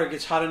hot water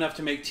gets hot enough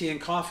to make tea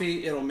and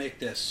coffee, it'll make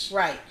this.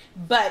 Right.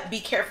 But be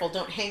careful.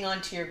 Don't hang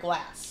on to your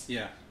glass.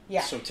 Yeah.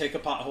 Yeah. So take a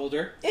pot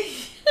holder,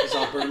 because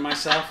I'll burn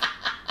myself.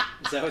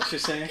 Is that what you're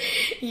saying?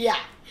 Yeah.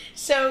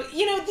 So,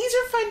 these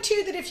are fun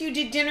too, that if you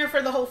did dinner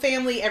for the whole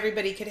family,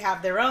 everybody could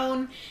have their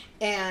own,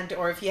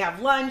 or if you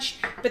have lunch.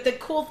 But the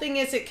cool thing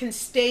is it can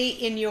stay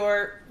in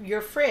your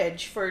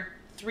fridge for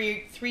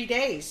three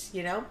days,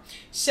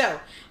 So,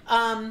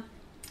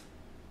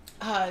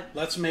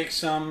 let's make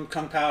some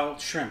Kung Pao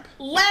shrimp.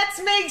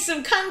 Let's make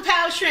some Kung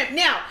Pao shrimp.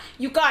 Now,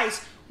 you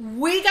guys,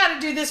 we got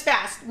to do this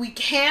fast. We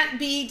can't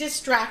be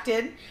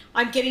distracted.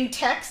 I'm getting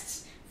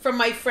texts from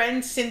my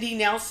friend Cindy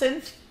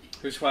Nelson.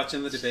 Who's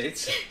watching the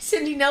debates?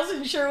 Cindy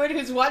Nelson Sherwood,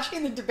 who's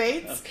watching the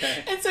debates.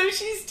 Okay. And so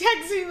she's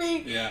texting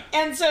me. Yeah.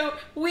 And so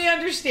we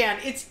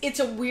understand. It's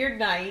a weird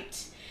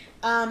night.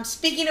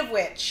 Speaking of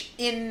which,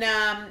 in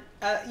a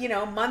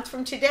month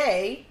from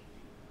today,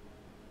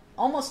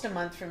 almost a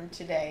month from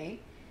today,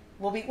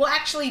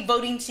 actually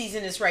voting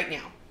season is right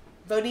now.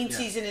 Voting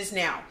season is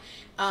now.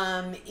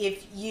 I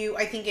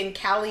think in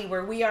Cali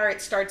where we are,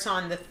 it starts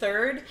on the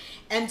 3rd.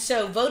 And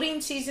so voting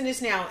season is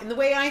now. And the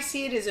way I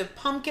see it is a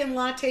pumpkin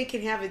latte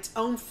can have its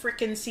own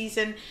frickin'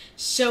 season.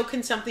 So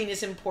can something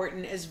as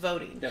important as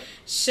voting. Yep.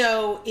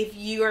 So if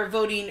you are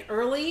voting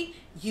early,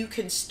 you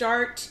can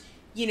start,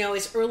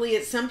 as early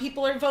as some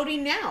people are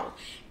voting now.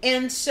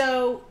 And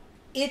so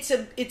it's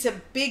a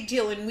big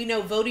deal. And we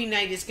know voting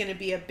night is going to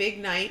be a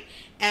big night.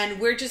 And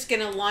we're just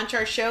going to launch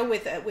our show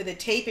with a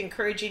tape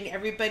encouraging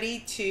everybody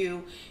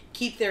to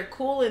keep their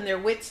cool and their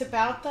wits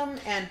about them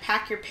and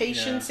pack your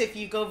patience if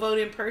you go vote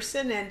in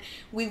person. And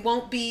we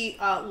won't be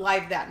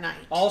live that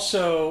night.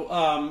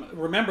 Also,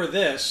 remember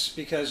this,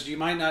 because you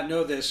might not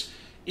know this.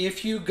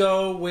 If you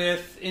go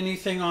with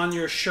anything on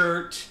your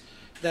shirt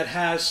that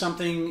has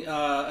something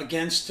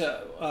against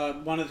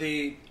one of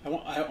the,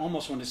 I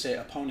almost want to say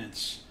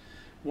opponents,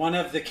 one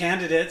of the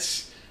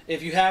candidates,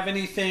 if you have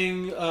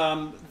anything,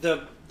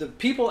 the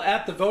people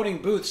at the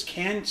voting booths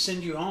can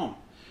send you home.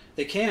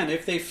 They can,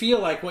 if they feel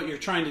like what you're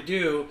trying to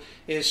do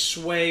is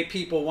sway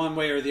people one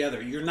way or the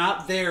other. You're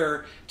not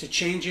there to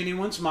change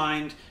anyone's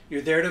mind.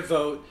 You're there to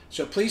vote.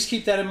 So please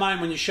keep that in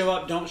mind when you show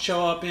up. Don't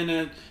show up in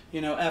a,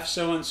 F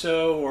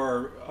so-and-so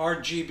or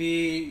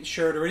RGB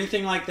shirt or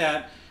anything like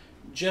that.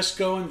 Just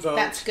go and vote.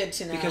 That's good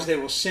to know. Because they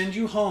will send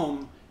you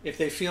home if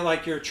they feel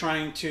like you're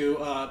trying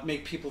to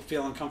make people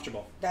feel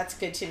uncomfortable. That's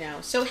good to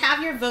know. So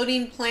have your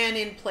voting plan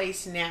in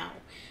place now.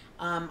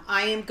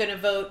 I am going to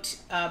vote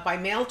by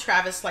mail.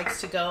 Travis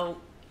likes to go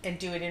and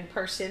do it in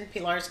person.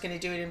 Pilar's going to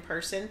do it in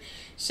person.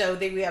 So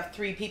we have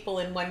 3 people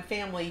in one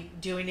family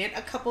doing it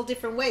a couple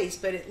different ways,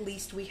 but at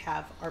least we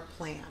have our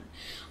plan.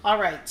 All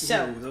right,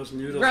 so... Ooh, those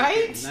noodles are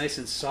getting nice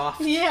and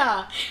soft.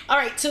 Yeah. All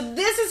right, so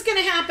this is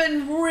going to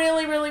happen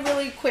really, really,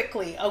 really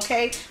quickly,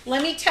 okay?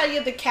 Let me tell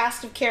you the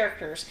cast of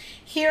characters.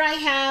 Here I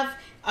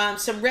have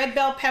some red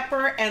bell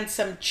pepper and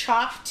some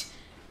chopped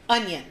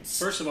onions.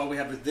 First of all, we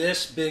have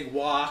this big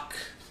wok.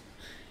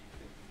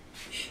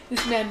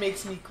 This man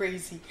makes me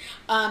crazy.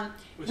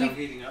 Without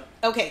heating up.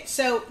 Okay,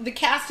 so the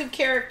cast of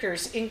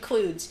characters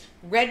includes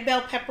red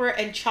bell pepper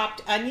and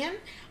chopped onion.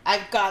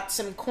 I've got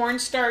some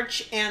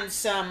cornstarch and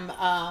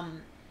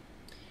some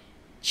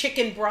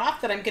chicken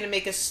broth that I'm going to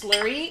make a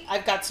slurry.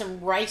 I've got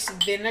some rice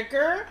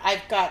vinegar.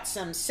 I've got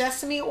some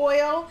sesame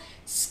oil,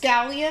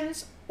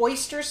 scallions,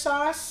 oyster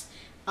sauce,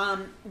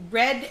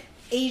 red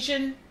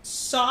Asian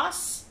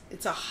sauce.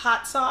 It's a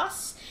hot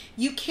sauce.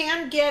 You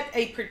can get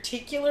a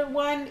particular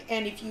one,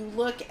 and if you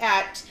look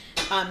at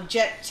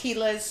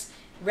Tila's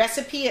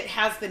recipe, it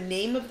has the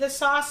name of the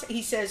sauce.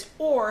 He says,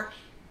 or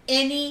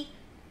any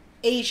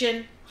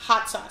Asian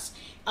hot sauce.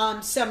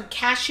 Some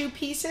cashew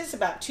pieces,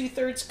 about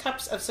 2/3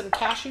 cups of some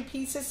cashew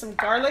pieces, some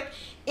garlic,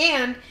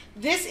 and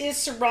this is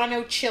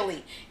serrano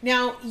chili.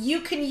 Now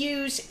you can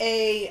use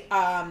a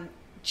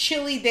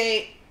chili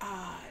de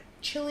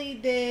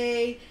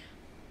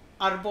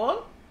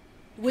arbol,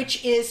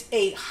 which is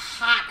a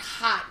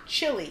hot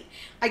chili.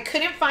 I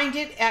couldn't find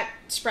it at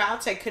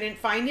Sprouts. I couldn't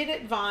find it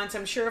at Vaughn's.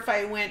 I'm sure if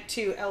I went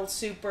to El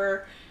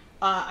Super,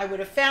 I would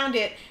have found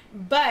it.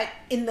 But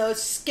in the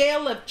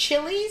scale of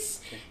chilies,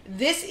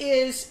 this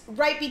is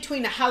right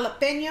between a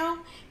jalapeno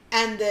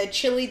and the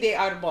chili de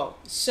arbol.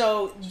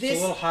 So this it's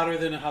a little hotter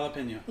than a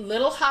jalapeno.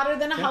 Little hotter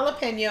than a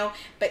jalapeno,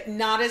 but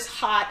not as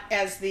hot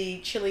as the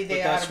chili de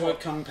arbol. That's what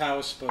Kung Pao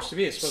is supposed to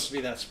be. It's supposed to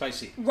be that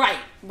spicy. Right.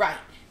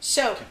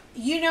 So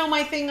you know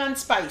my thing on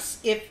spice.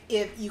 If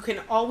you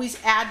can always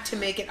add to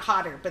make it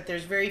hotter, but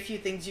there's very few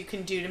things you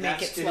can do to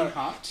make it slow.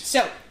 Hot.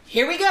 So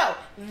here we go.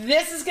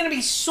 This is going to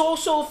be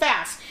so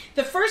fast.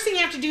 The first thing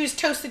you have to do is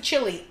toast the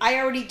chili. I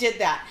already did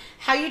that.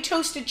 How you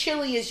toast a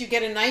chili is you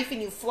get a knife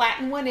and you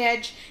flatten one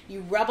edge,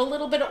 you rub a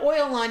little bit of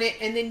oil on it,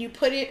 and then you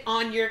put it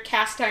on your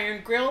cast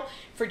iron grill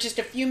for just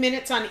a few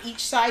minutes on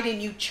each side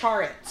and you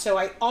char it. So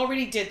I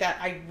already did that.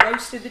 I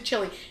roasted the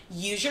chili.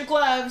 Use your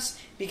gloves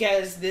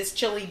because this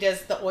chili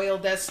the oil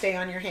does stay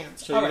on your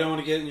hands. So you don't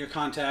want to get in your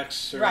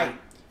contacts. Or right. On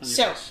your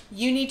So face.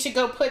 you need to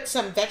go put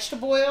some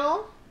vegetable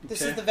oil.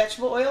 This is the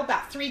vegetable oil,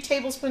 about 3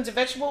 tablespoons of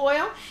vegetable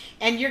oil.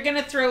 And you're going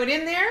to throw it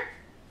in there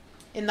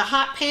in the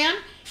hot pan.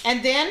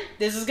 And then,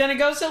 this is going to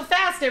go so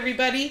fast,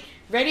 everybody.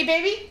 Ready,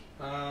 baby?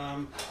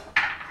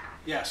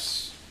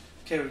 Yes.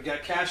 Okay, we've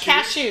got cashews.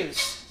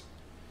 Cashews.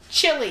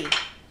 Chili.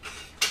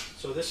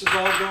 So this is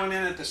all going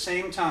in at the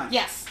same time.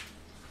 Yes.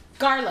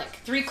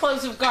 Garlic. 3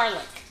 cloves of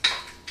garlic.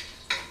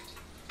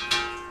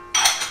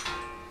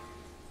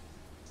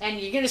 And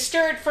you're going to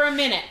stir it for a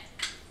minute.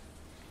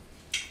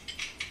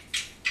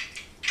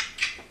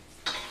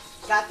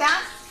 Got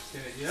that?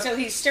 Okay, yep. So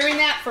he's stirring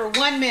that for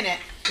 1 minute.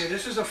 Okay,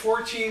 this is a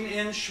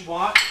 14-inch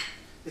wok.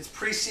 It's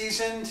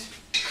pre-seasoned,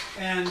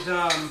 and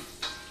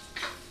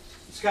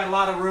it's got a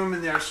lot of room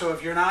in there. So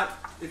if you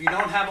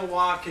don't have a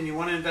wok and you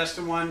want to invest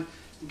in one,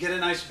 get a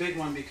nice big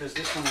one because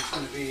this one's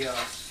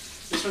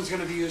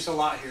going to be used a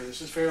lot here.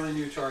 This is fairly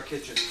new to our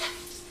kitchen.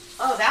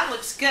 Oh, that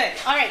looks good.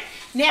 All right,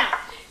 now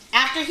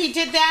after he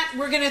did that,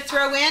 we're going to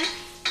throw in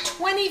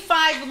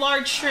 25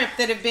 large shrimp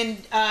that have been,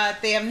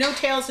 they have no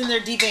tails and they're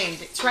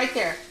deveined. It's right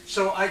there.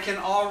 So I can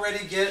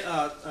already get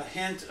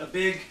a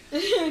big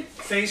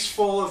face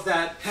full of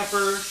that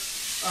pepper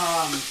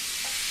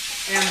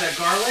and the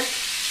garlic.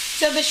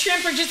 So the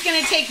shrimp are just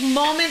going to take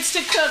moments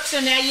to cook, so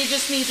now you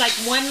just need like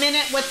 1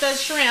 minute with the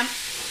shrimp.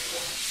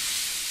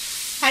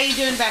 How you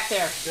doing back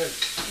there? Good.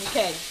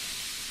 Okay.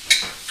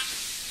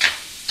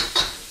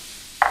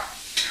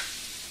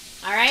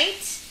 All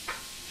right.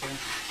 Okay.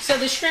 So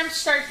the shrimp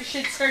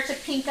should start to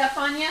pink up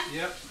on you?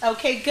 Yep.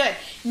 Okay, good.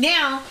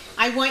 Now,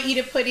 I want you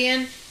to put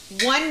in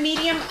 1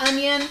 medium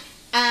onion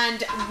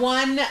and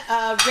 1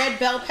 red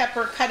bell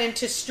pepper cut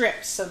into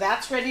strips. So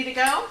that's ready to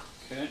go.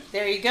 Okay.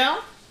 There you go.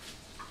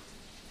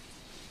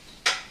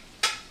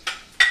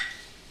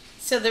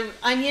 So the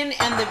onion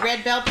and the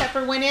red bell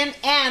pepper went in,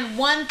 and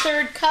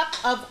 1/3 cup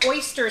of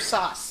oyster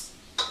sauce.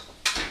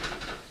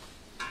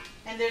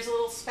 And there's a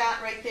little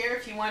spout right there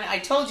if you want. I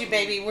told you,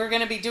 baby, we're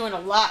going to be doing a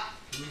lot.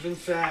 Moving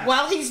fast.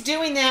 While he's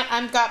doing that,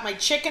 I've got my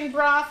chicken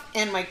broth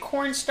and my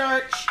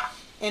cornstarch,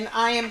 and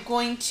I am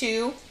going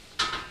to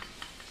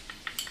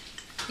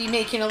be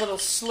making a little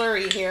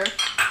slurry here.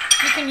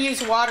 You can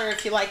use water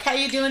if you like. How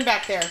you doing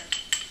back there?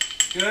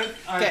 Good.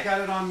 I've got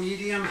it on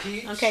medium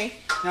heat. Okay.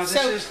 Now this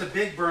is the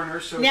big burner,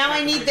 so now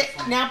I need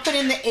now put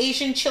in the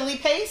Asian chili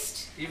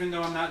paste. Even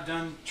though I'm not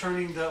done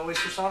turning the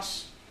oyster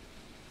sauce,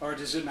 or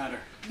does it matter?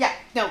 Yeah.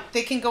 No,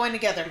 they can go in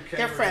together. Okay,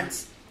 They're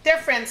friends. They're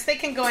friends. They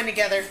can go in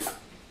together.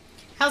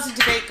 How's the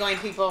debate going,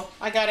 people?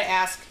 I gotta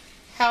ask.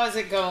 How is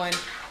it going?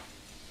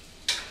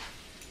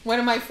 One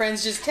of my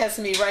friends just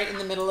tested me right in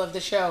the middle of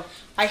the show.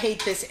 I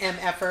hate this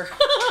MFer.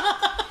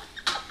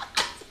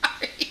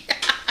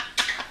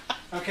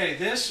 Okay,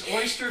 this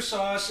oyster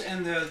sauce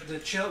and the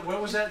chili,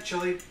 what was that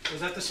chili?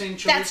 Was that the same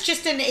chili? That's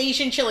just an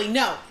Asian chili.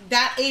 No,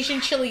 that Asian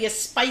chili is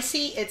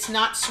spicy. It's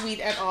not sweet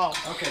at all.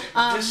 Okay,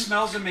 this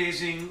smells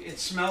amazing. It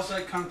smells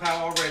like Kung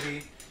Pao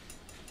already.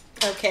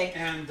 Okay.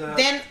 And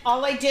then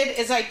all I did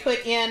is I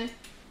put in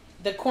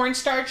the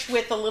cornstarch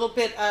with a little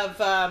bit of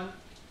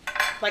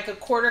like a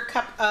 1/4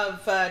 cup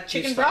of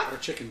chicken broth. Or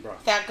chicken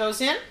broth. That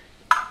goes in.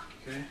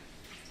 Okay.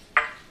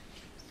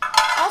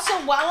 Also,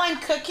 while I'm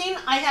cooking,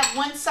 I have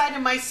one side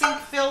of my sink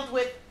filled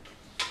with,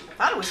 I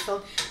thought it was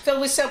filled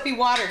with soapy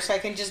water, so I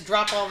can just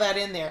drop all that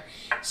in there.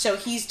 So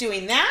he's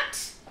doing that.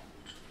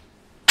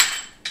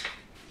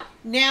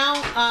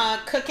 Now,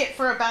 cook it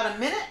for about a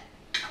minute.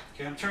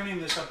 Okay, I'm turning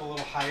this up a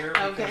little higher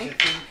because Okay. I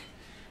think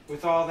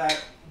with all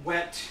that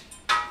wet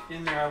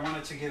in there, I want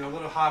it to get a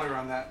little hotter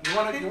on that. You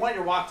want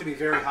your wok to be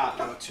very hot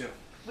though too.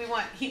 We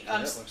want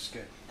That looks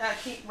good.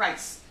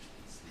 rice.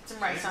 Put some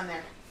rice on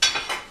there.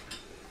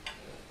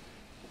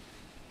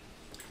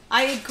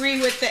 I agree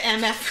with the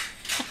MF.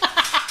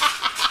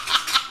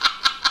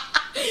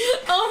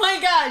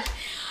 gosh.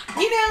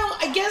 You know,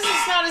 I guess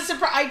it's not a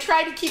surprise. I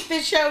try to keep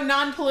this show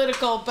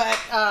non-political, but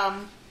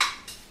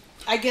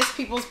I guess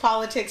people's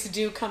politics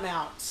do come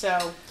out.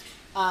 So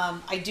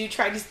I do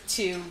try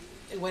to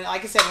when,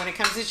 like I said, when it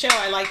comes to the show,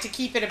 I like to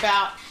keep it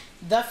about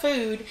the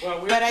food.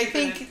 Well, but I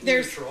think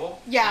there's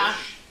neutral. Yeah,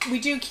 we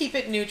do keep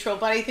it neutral.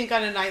 But I think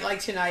on a night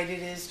like tonight,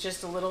 it is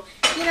just a little.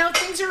 You know,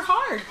 things are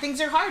hard. Things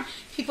are hard.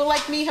 People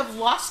like me have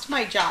lost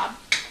my job,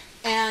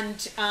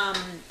 and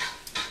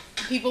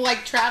people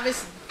like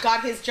Travis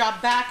got his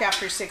job back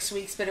after 6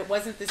 weeks, but it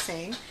wasn't the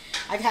same.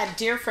 I've had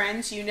dear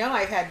friends,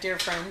 I've had dear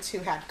friends who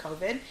had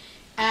COVID,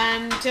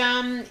 and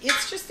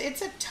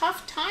it's a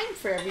tough time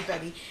for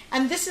everybody.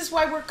 And this is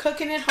why we're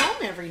cooking at home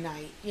every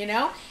night,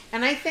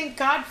 And I thank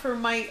God for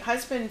my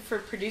husband for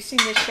producing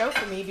this show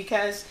for me,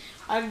 because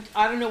I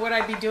don't know what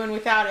I'd be doing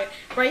without it.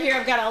 Right here,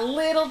 I've got a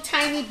little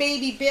tiny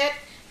baby bit,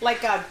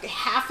 like a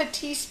half a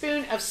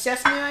teaspoon of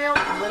sesame oil.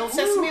 A little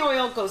sesame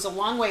oil goes a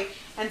long way,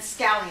 and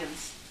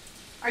scallions.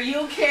 Are you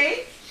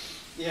okay?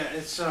 Yeah,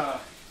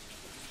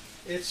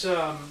 there's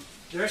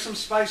some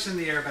spice in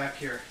the air back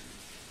here.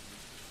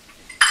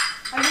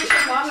 I wish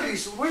A lot of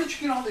these. Where did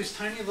you get all these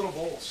tiny little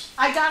bowls?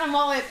 I got them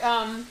all at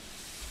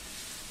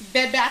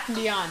Bed Bath &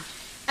 Beyond.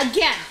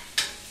 Again,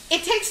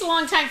 it takes a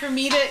long time for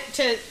me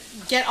to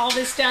get all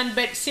this done,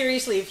 but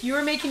seriously, if you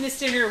were making this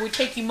dinner, it would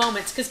take you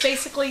moments, because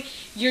basically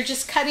you're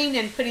just cutting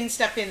and putting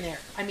stuff in there.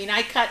 I mean,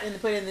 I cut and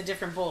put in the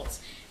different bowls,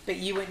 but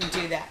you wouldn't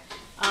do that.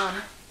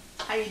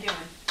 How you doing?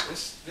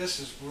 This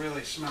is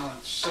really smelling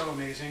so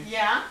amazing.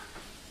 Yeah?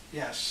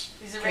 Yes.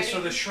 Is it Okay, ready?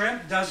 so the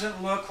shrimp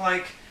doesn't look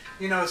like,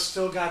 it's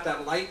still got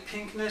that light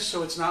pinkness,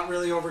 so it's not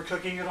really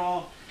overcooking at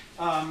all.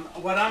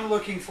 What I'm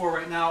looking for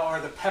right now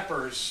are the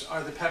peppers.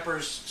 Are the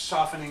peppers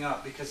softening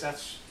up? Because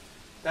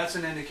that's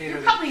an indicator.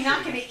 You're probably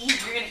not going to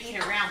eat. You're going to eat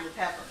around the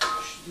pepper.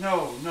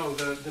 No,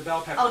 the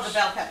bell peppers. Oh, the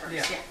bell peppers.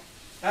 Yeah.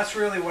 That's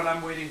really what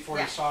I'm waiting for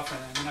Yeah. to soften,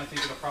 and then I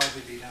think it'll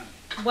probably be done.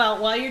 Well,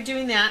 while you're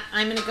doing that,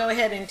 I'm going to go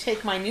ahead and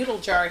take my noodle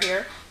jar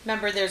here.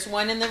 Remember, there's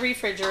one in the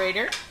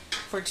refrigerator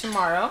for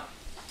tomorrow.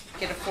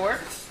 Get a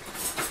fork.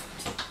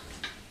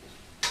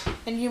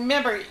 And you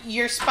remember,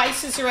 your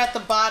spices are at the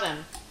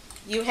bottom.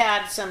 You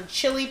had some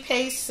chili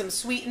paste, some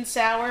sweet and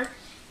sour,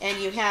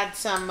 and you had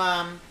some Do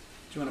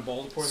you want a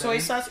bowl to pour that soy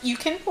in? sauce. You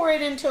can pour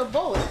it into a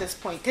bowl at this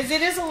point, because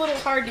it is a little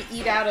hard to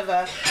eat out of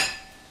a...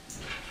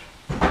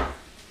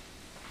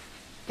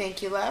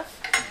 Thank you, love.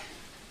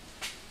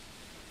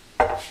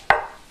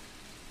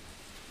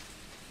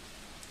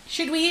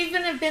 Should we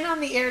even have been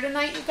on the air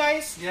tonight, you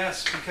guys?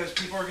 Yes, because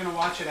people are going to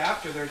watch it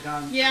after they're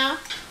done Yeah.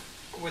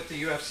 with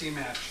the UFC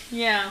match.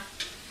 Yeah.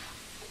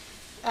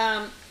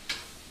 I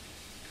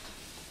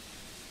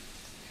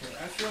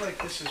feel like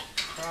this is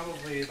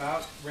probably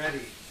about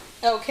ready.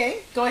 Okay,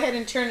 go ahead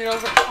and turn it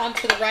over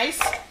onto the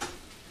rice.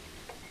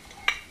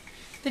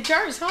 The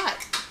jar is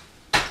hot.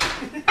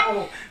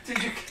 Oh, did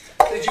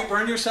you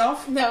burn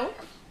yourself? No.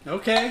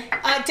 Okay.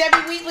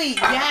 Debbie Wheatley,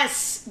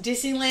 yes,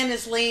 Disneyland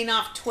is laying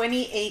off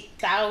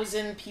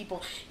 28,000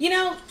 people.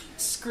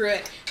 Screw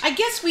it. I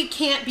guess we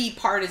can't be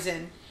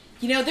partisan.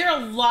 There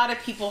are a lot of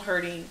people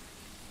hurting.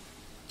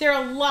 There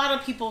are a lot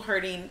of people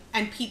hurting,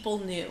 and people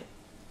knew.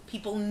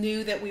 People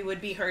knew that we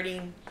would be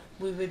hurting,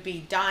 we would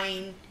be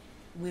dying,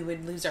 we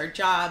would lose our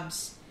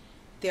jobs.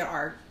 There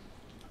are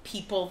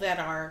people that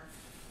are,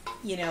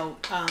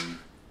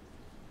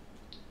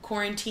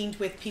 quarantined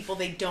with people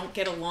they don't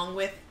get along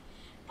with.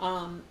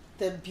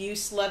 The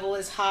abuse level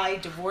is high,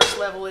 divorce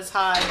level is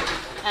high,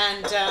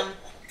 and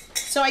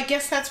so I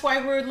guess that's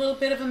why we're a little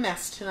bit of a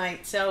mess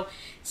tonight. So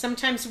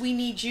sometimes we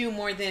need you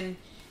more than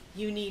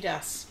you need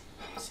us.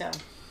 So.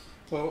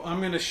 Well, I'm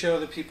going to show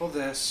the people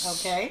this.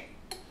 Okay.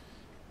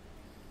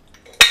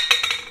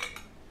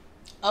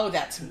 Oh,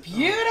 that's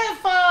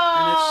beautiful.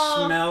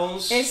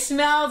 And It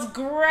smells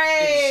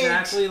great.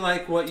 exactly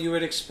like what you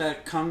would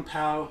expect Kung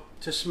Pao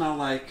to smell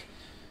like.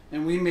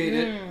 And we made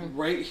it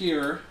right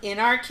here In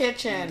our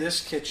kitchen. in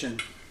this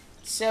kitchen.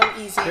 So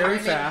easy. Very I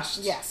mean,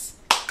 fast. Yes.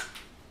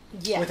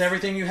 Yes. With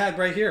everything you had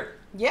right here.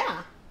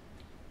 Yeah.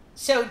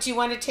 So, do you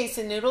want to taste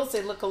the noodles?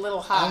 They look a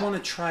little hot. I want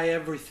to try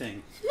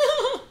everything.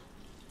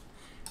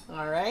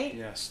 All right.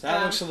 Yes,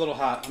 that looks a little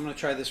hot. I'm going to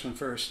try this one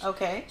first.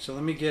 Okay. So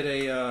let me get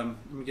a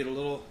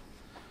little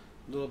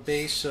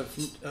base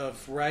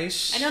of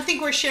rice. I don't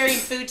think we're sharing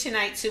food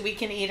tonight, so we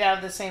can eat out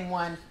of the same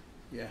one.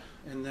 Yeah,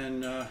 and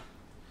then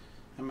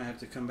I'm gonna have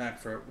to come back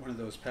for one of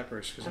those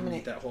peppers because I'm gonna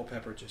eat that whole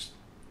pepper. Just.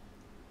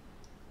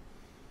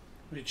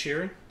 Are you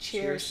cheering?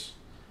 Cheers.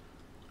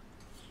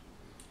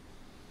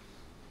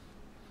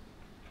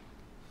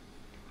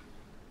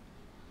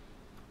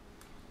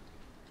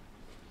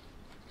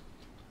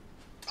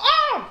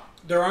 Oh!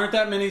 There aren't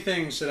that many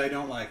things that I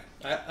don't like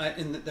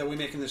that we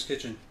make in this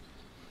kitchen.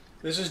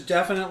 This is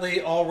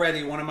definitely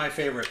already one of my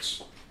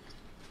favorites.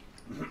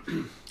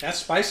 That's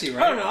spicy,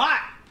 right? Oh, no.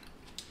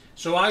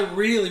 So I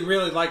really,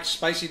 really like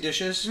spicy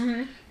dishes.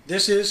 Mm-hmm.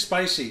 This is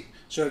spicy.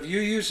 So if you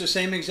use the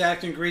same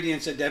exact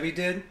ingredients that Debbie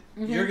did,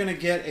 you're going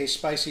to get a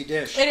spicy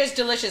dish. It is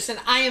delicious, and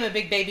I am a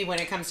big baby when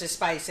it comes to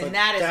spice, and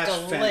that's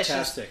delicious.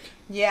 Fantastic.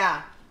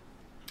 Yeah.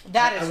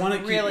 That is I want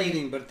to really, keep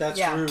eating, but that's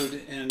yeah.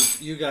 rude, and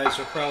you guys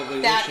are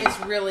probably That wishing.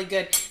 is really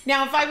good.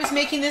 Now, if I was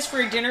making this for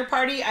a dinner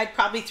party, I'd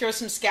probably throw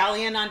some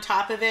scallion on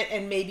top of it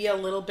and maybe a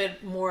little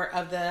bit more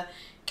of the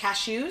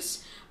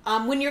cashews.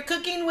 When you're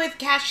cooking with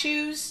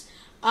cashews,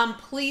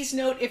 please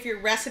note if your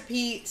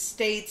recipe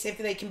states if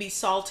they can be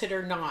salted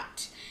or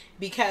not.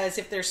 Because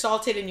if they're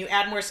salted and you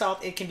add more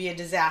salt, it can be a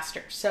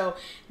disaster. So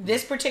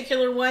this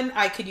particular one,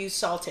 I could use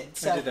salted.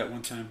 So I did that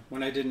one time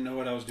when I didn't know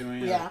what I was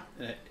doing at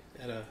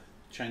a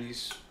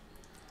Chinese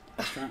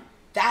restaurant.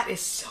 That is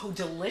so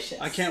delicious.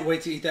 I can't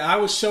wait to eat that. I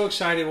was so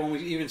excited when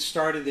we even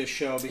started this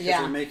show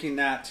because we're making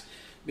that.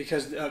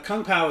 Because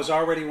Kung Pao is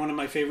already one of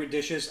my favorite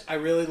dishes. I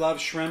really love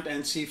shrimp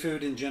and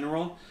seafood in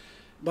general.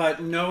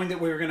 But knowing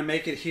that we were going to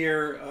make it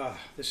here,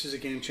 this is a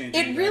game changer.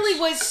 It really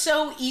was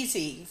so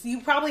easy. You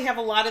probably have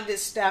a lot of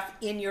this stuff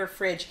in your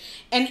fridge.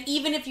 And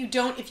even if you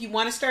don't, if you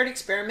want to start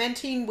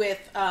experimenting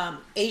with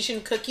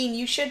Asian cooking,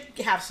 you should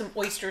have some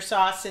oyster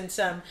sauce and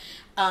some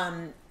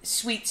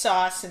sweet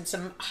sauce and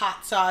some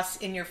hot sauce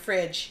in your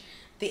fridge,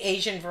 the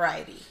Asian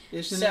variety.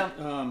 Isn't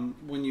it,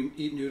 when you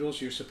eat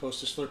noodles, you're supposed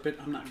to slurp it?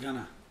 I'm not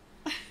gonna.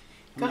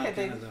 Go ahead,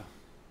 baby. Though.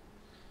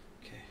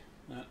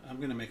 Okay, I'm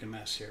gonna make a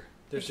mess here.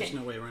 There's just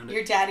no way around it.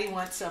 Your daddy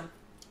wants some.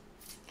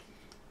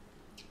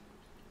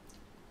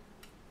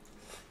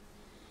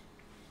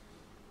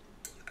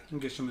 I'll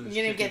get some of this.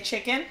 You're gonna get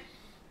chicken?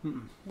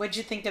 Mm-mm. What'd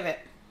you think of it?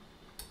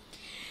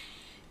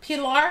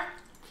 Pilar,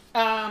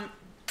 a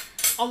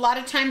lot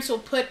of times we'll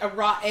put a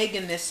raw egg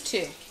in this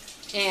too.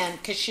 And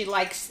because she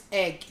likes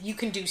egg. You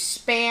can do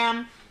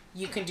Spam,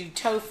 you can do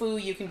tofu,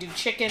 you can do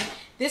chicken.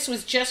 This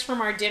was just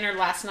from our dinner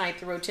last night,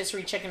 the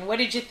rotisserie chicken. What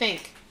did you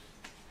think?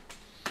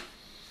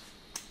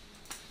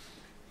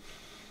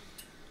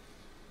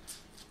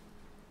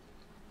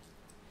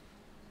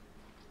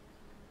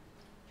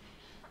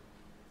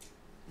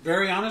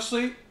 Very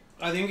honestly,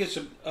 I think it's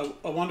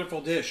a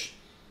wonderful dish.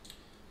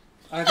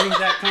 I think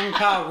that Kung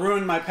Pao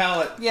ruined my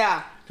palate.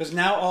 Yeah. Because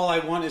now all I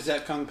want is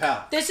that Kung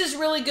Pao. This is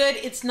really good.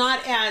 It's not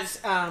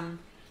as...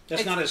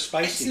 That's not as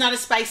spicy. It's not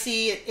as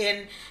spicy.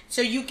 And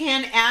so you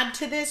can add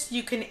to this.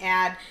 You can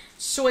add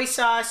soy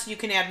sauce. You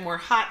can add more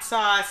hot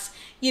sauce.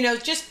 You know,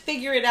 just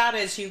figure it out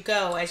as you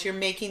go, as you're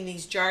making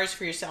these jars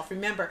for yourself.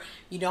 Remember,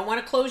 you don't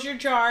want to close your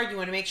jar. You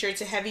want to make sure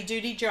it's a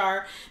heavy-duty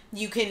jar.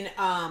 You can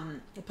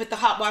put the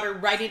hot water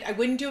right in. I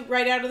wouldn't do it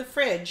right out of the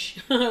fridge.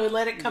 I would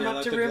let it come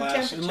up to room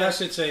temperature.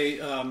 Unless it's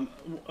a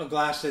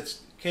glass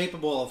that's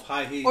capable of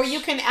high heat. Or you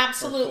can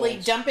absolutely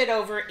dump it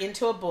over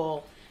into a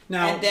bowl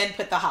now, and then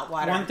put the hot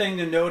water. One thing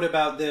to note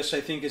about this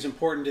I think is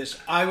important is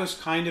I was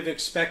kind of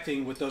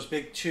expecting with those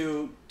big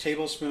 2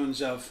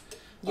 tablespoons of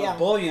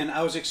bouillon,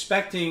 I was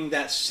expecting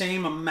that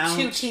same amount.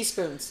 2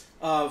 teaspoons.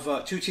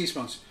 Of 2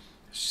 teaspoons.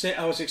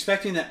 I was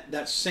expecting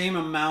that same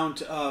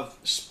amount of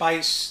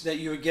spice that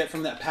you would get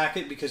from that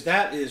packet because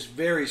that is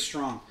very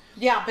strong.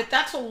 Yeah, but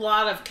that's a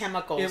lot of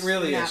chemicals. It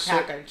really in is.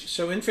 that package.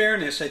 So in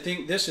fairness, I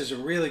think this is a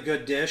really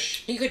good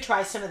dish. You could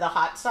try some of the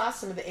hot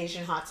sauce, some of the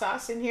Asian hot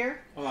sauce in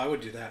here. Oh, I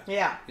would do that.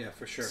 Yeah. Yeah,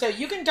 for sure. So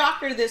you can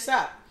doctor this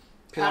up.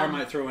 Pilar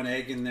might throw an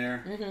egg in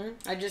there.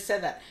 I just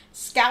said that.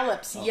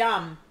 Scallops,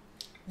 yum.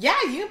 Yeah,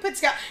 you can put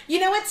scallops. You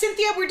know what,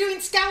 Cynthia? We're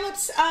doing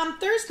scallops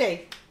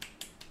Thursday.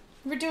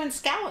 We're doing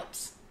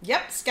scallops.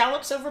 Yep,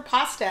 scallops over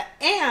pasta.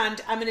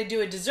 And I'm going to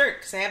do a dessert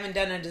because I haven't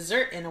done a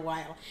dessert in a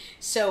while.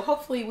 So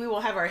hopefully we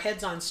will have our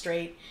heads on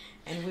straight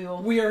and we will...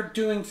 We are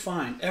doing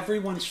fine.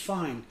 Everyone's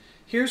fine.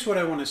 Here's what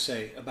I want to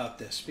say about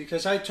this.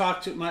 Because I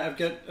talked to I've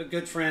got a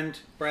good friend,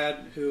 Brad,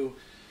 who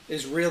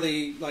is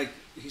really like,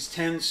 he's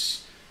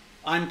tense.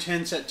 I'm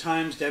tense at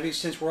times. Debbie's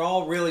tense. We're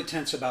all really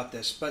tense about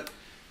this. But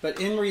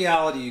in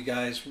reality, you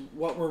guys,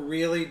 what we're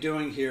really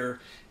doing here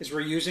is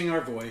we're using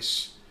our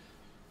voice.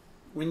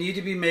 We need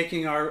to be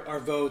making our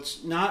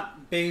votes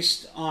not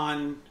based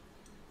on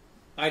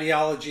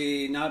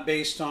ideology, not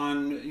based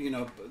on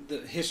the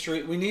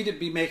history. We need to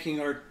be making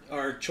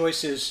our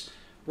choices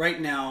right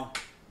now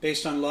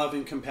based on love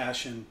and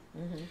compassion,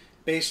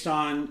 based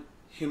on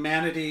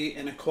humanity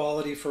and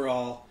equality for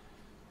all,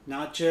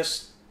 not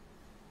just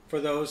for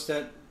those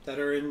that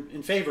are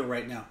in favor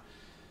right now.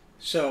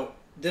 So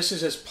this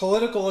is as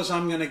political as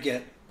I'm going to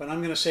get, but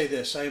I'm going to say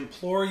this. I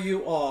implore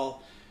you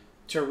all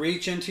to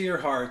reach into your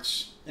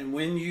hearts, and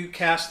when you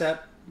cast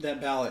that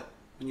ballot,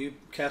 when you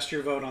cast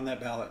your vote on that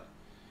ballot,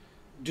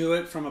 do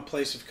it from a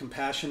place of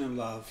compassion and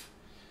love,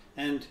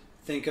 and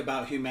think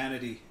about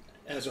humanity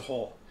as a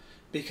whole,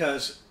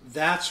 because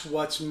that's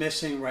what's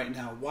missing right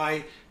now.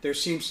 Why there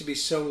seems to be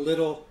so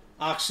little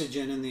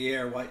oxygen in the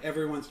air, why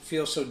everyone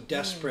feels so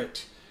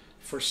desperate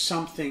for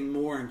something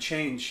more and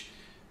change,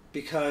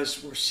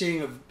 because we're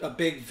seeing a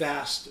big,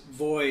 vast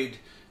void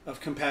of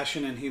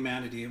compassion and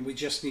humanity, and we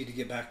just need to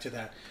get back to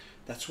that.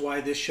 That's why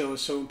this show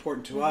is so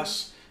important to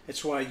us.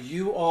 It's why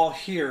you all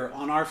here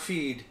on our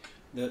feed,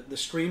 the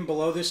screen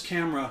below this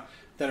camera,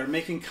 that are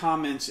making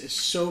comments is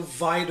so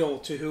vital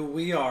to who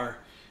we are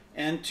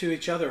and to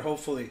each other,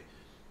 hopefully.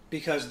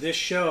 Because this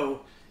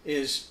show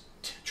is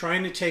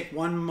trying to take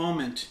one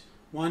moment,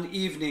 one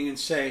evening, and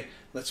say,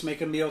 let's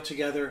make a meal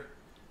together.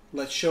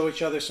 Let's show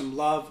each other some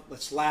love.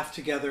 Let's laugh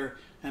together,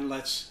 and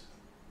let's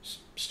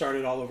start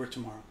it all over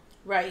tomorrow.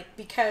 Right,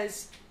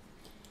 because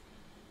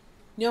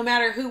no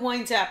matter who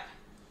winds up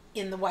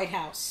in the White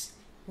House,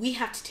 we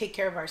have to take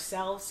care of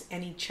ourselves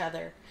and each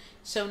other.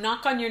 So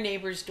knock on your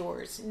neighbor's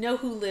doors. Know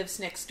who lives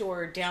next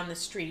door or down the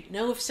street.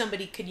 Know if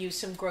somebody could use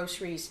some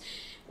groceries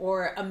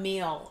or a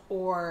meal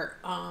or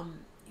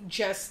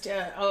just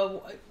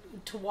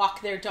to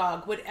walk their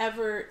dog,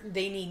 whatever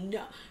they need.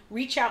 No,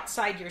 reach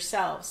outside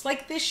yourselves,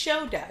 like this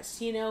show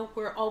does. You know,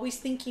 we're always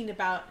thinking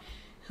about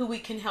who we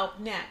can help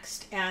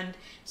next. And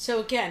so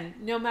again,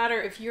 no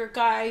matter if your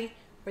guy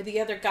or the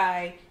other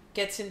guy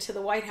gets into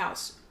the White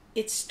House,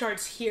 it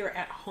starts here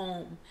at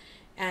home.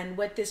 And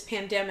what this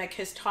pandemic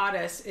has taught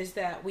us is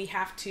that we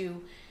have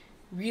to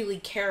really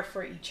care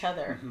for each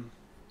other. Mm-hmm.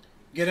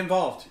 Get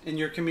involved in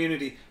your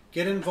community.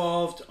 Get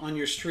involved on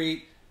your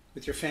street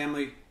with your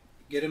family.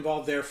 Get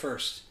involved there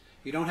first.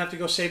 You don't have to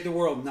go save the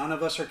world. None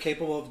of us are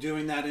capable of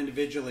doing that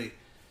individually.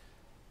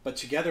 But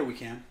together we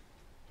can.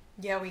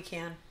 Yeah, we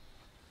can.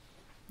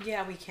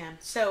 Yeah, we can.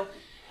 So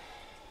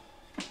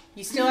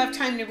you still have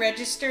time to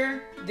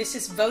register. This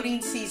is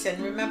voting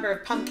season. Remember,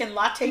 if Pumpkin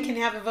Latte can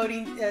have a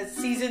voting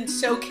season,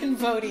 so can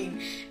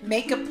voting.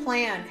 Make a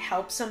plan.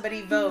 Help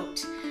somebody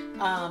vote.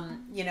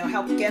 You know,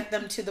 help get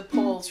them to the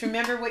polls.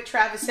 Remember what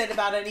Travis said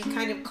about any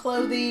kind of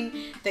clothing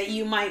that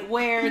you might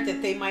wear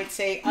that they might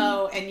say,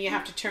 oh, and you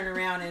have to turn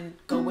around and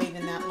go wait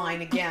in that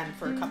line again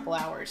for a couple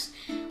hours.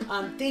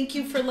 Thank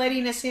you for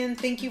letting us in.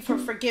 Thank you for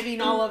forgiving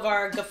all of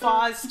our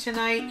guffaws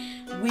tonight.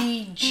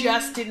 We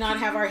just did not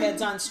have our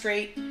heads on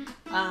straight.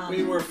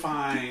 We were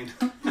fine.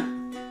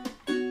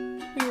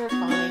 We were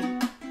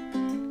fine.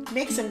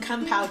 Make some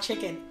Kung Pao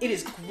chicken. It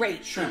is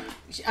great. Shrimp.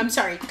 I'm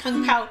sorry,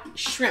 Kung Pao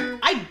shrimp.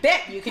 I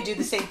bet you could do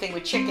the same thing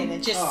with chicken.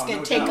 It's just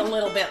going to take a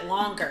little bit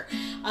longer.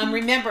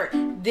 Remember,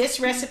 this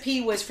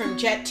recipe was from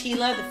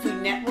Tila, the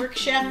Food Network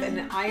chef and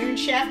an Iron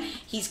Chef.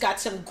 He's got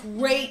some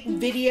great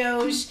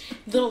videos,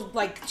 little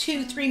like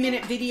 2-3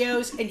 minute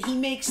videos, and he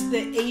makes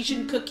the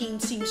Asian cooking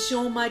seem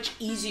so much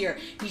easier.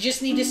 You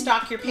just need to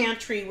stock your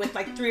pantry with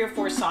like 3 or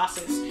 4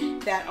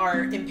 sauces that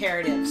are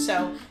imperative.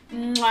 So,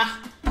 mwah,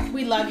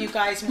 we love you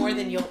guys more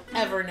than you'll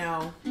ever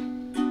know.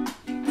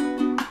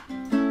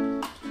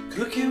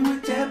 Cooking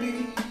with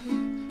Debbie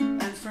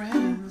and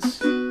friends.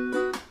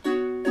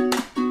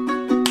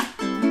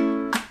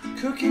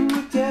 Cooking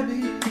with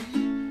Debbie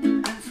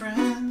and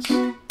friends.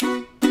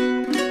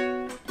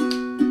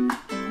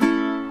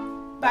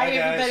 Bye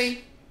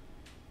everybody.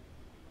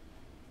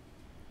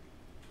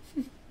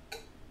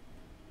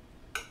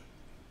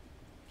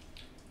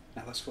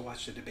 Now let's go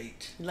watch the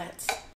debate. Let's.